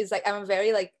drive. It's like I'm a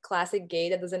very like classic gay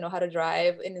that doesn't know how to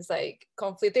drive and is like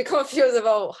completely confused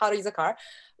about how to use a car,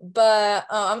 but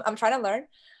I'm trying to learn.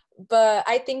 But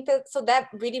I think that, so that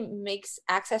really makes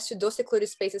access to those secluded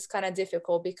spaces kind of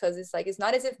difficult, because it's like, it's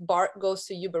not as if BART goes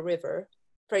to Yuba River,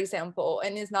 for example,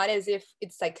 and it's not as if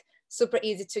it's like super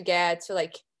easy to get to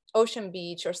like Ocean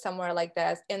Beach or somewhere like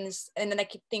that. And then I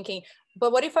keep thinking,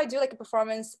 but what if I do like a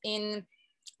performance in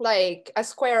like a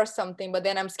square or something, but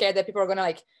then I'm scared that people are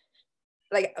gonna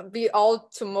like be all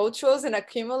tumultuous and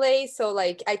accumulate. So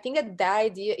like I think that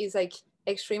idea is like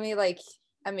extremely like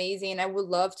amazing. I would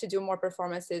love to do more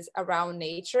performances around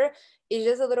nature. It's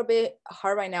just a little bit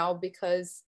hard right now,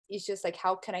 because it's just like,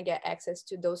 how can I get access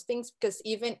to those things? Because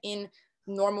even in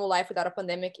normal life without a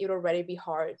pandemic, it would already be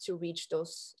hard to reach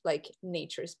those like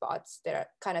nature spots that are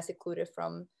kind of secluded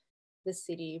from the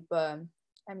city. But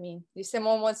I mean, if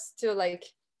someone wants to like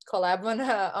collab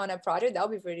on a project, that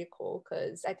would be really cool,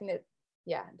 because I think that,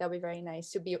 yeah, that would be very nice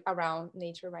to be around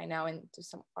nature right now and do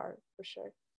some art for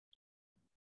sure.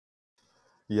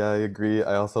 Yeah, I agree.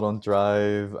 I also don't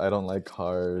drive. I don't like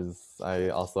cars. I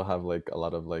also have like a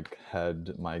lot of like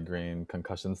head migraine,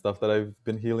 concussion stuff that I've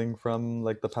been healing from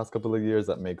like the past couple of years,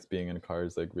 that makes being in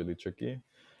cars like really tricky.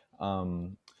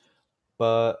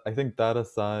 But I think that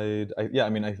aside, I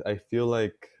mean, I feel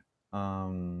like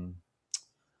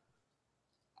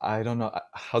I don't know. I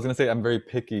was gonna say I'm very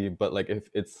picky, but like if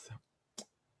it's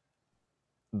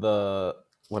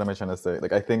what am I trying to say?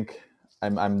 Like I think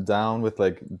I'm down with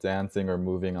like dancing or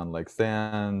moving on like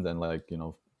sand and like, you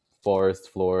know, forest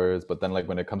floors, but then like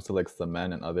when it comes to like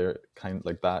cement and other kind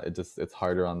like that, it's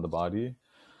harder on the body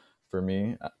for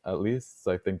me at least.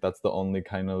 So I think that's the only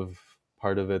kind of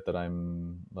part of it that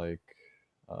I'm like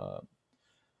uh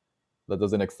that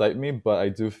doesn't excite me, but I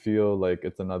do feel like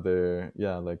it's another,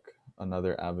 yeah, like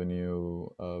another avenue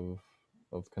of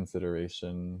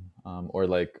consideration, or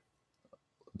like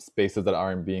spaces that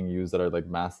aren't being used that are like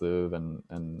massive,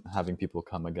 and having people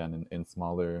come again in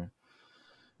smaller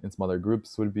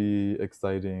groups would be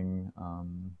exciting.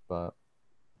 But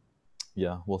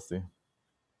yeah, we'll see.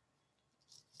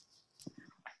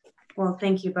 Well,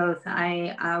 thank you both.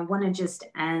 I want to just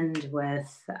end with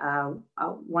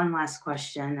one last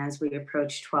question as we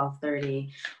approach 12:30,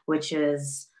 which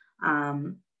is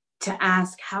to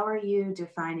ask, how are you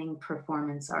defining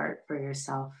performance art for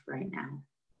yourself right now?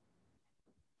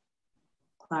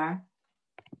 Clara?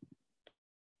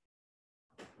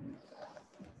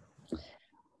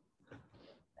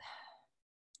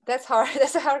 That's hard.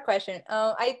 That's a hard question.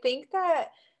 I think that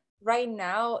right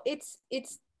now it's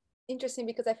interesting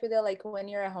because I feel that like when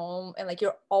you're at home and like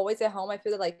you're always at home, I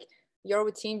feel that like your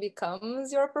routine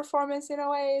becomes your performance in a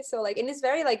way. So like, and it's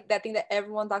very like that thing that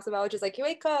everyone talks about, which is like you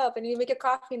wake up and you make your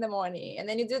coffee in the morning and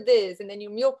then you do this and then you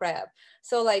meal prep.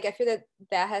 So like, I feel that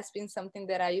that has been something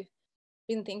that I've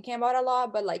been thinking about a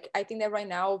lot. But like, I think that right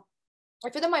now, I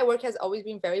feel that my work has always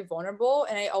been very vulnerable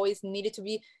and I always needed to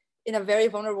be in a very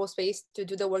vulnerable space to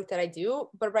do the work that I do.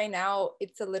 But right now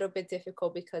it's a little bit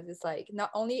difficult because it's like,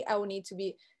 not only I will need to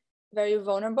be very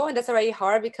vulnerable, and that's already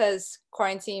hard because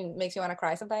quarantine makes me want to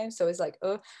cry sometimes. So it's like,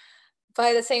 oh,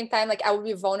 but at the same time, like I would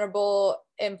be vulnerable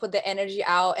and put the energy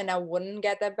out and I wouldn't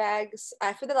get that back.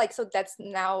 I feel that like, so that's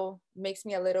now makes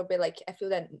me a little bit like, I feel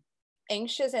that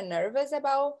anxious and nervous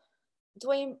about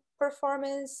doing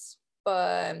performance.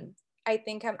 But I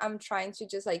think I'm trying to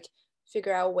just like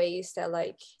figure out ways that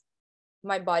like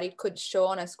my body could show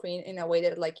on a screen in a way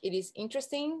that like it is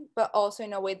interesting, but also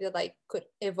in a way that like could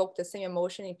evoke the same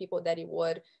emotion in people that it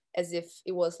would as if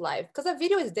it was live. Because a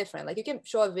video is different. Like you can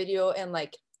show a video and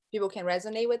like people can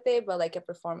resonate with it, but like a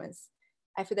performance,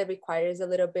 I feel that requires a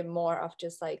little bit more of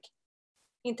just like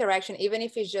interaction, even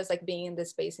if it's just like being in the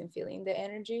space and feeling the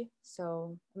energy.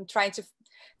 So I'm trying to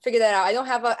figure that out. I don't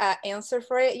have an answer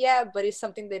for it yet, but it's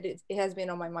something that it has been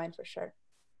on my mind for sure.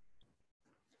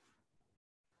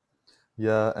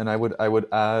 Yeah, and I would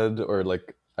add or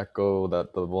like echo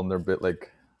that the vulnerability,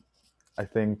 like I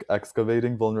think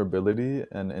excavating vulnerability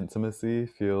and intimacy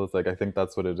feels like, I think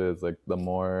that's what it is. Like the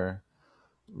more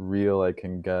real I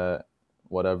can get,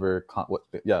 whatever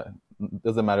yeah,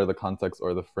 doesn't matter the context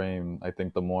or the frame. I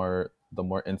think the more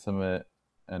intimate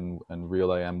and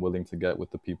real I am willing to get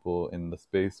with the people in the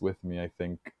space with me, I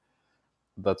think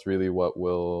that's really what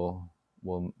will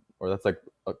or that's like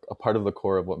a part of the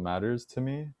core of what matters to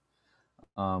me.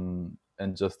 And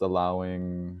just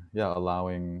allowing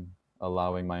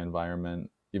my environment,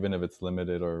 even if it's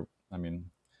limited, or I mean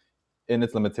in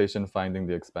its limitation, finding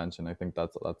the expansion. I think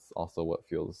that's also what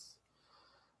feels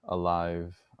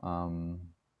alive.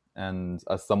 And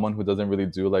as someone who doesn't really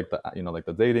do like the, you know, like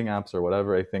the dating apps or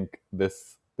whatever, I think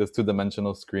this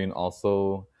two-dimensional screen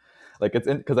also, like it's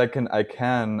in, because I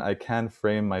can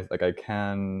frame my, like I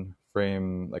can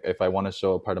frame, like if I want to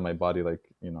show a part of my body, like,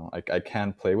 you know, I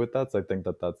can play with that. So I think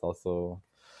that that's also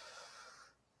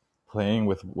playing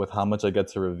with how much I get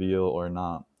to reveal or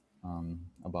not,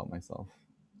 about myself.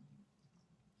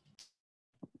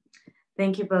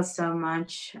 Thank you both so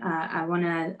much. I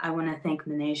wanna thank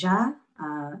Menaja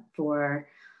for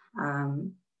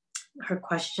her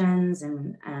questions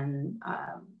and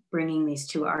bringing these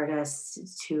two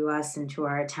artists to us and to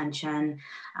our attention,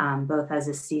 both as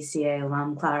a CCA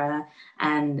alum, Clara,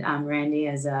 and Randy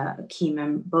as a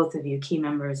both of you key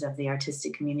members of the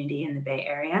artistic community in the Bay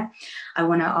Area. I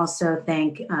want to also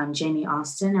thank Jamie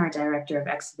Austin, our Director of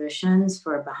Exhibitions,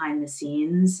 for behind the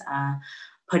scenes,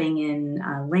 putting in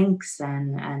links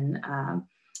and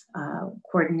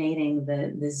coordinating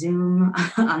the Zoom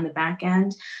on the back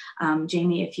end.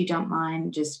 Jamie, if you don't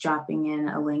mind just dropping in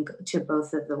a link to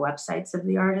both of the websites of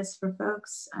the artists for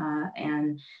folks,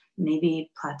 and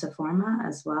maybe Plataforma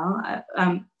as well.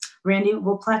 Randy,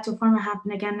 will Plataforma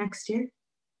happen again next year?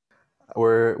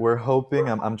 We're hoping.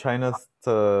 I'm trying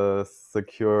to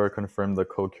confirm the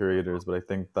co-curators, but I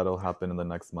think that'll happen in the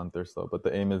next month or so. But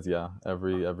the aim is, yeah,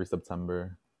 every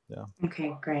September. Yeah.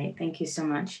 Okay, great. Thank you so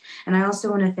much. And I also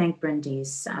want to thank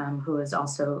Brindis, who is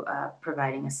also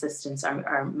providing assistance,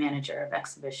 our manager of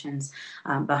exhibitions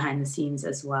behind the scenes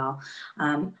as well.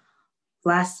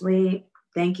 Lastly,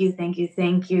 thank you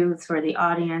for the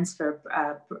audience for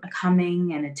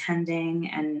coming and attending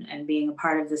and being a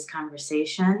part of this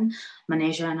conversation.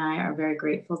 Menaja and I are very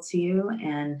grateful to you.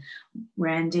 And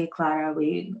Randy, Clara,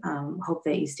 we hope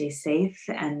that you stay safe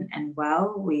and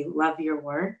well. We love your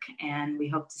work and we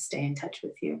hope to stay in touch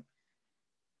with you.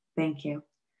 Thank you.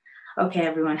 Okay,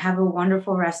 everyone, have a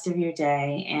wonderful rest of your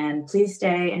day, and please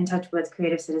stay in touch with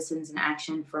Creative Citizens in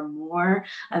Action for more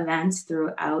events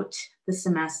throughout the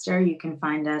semester. You can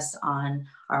find us on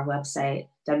our website,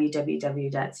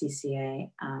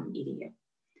 www.cca.edu.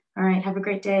 All right, have a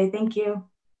great day. Thank you.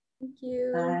 Thank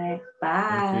you. Bye.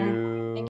 Bye. Thank you.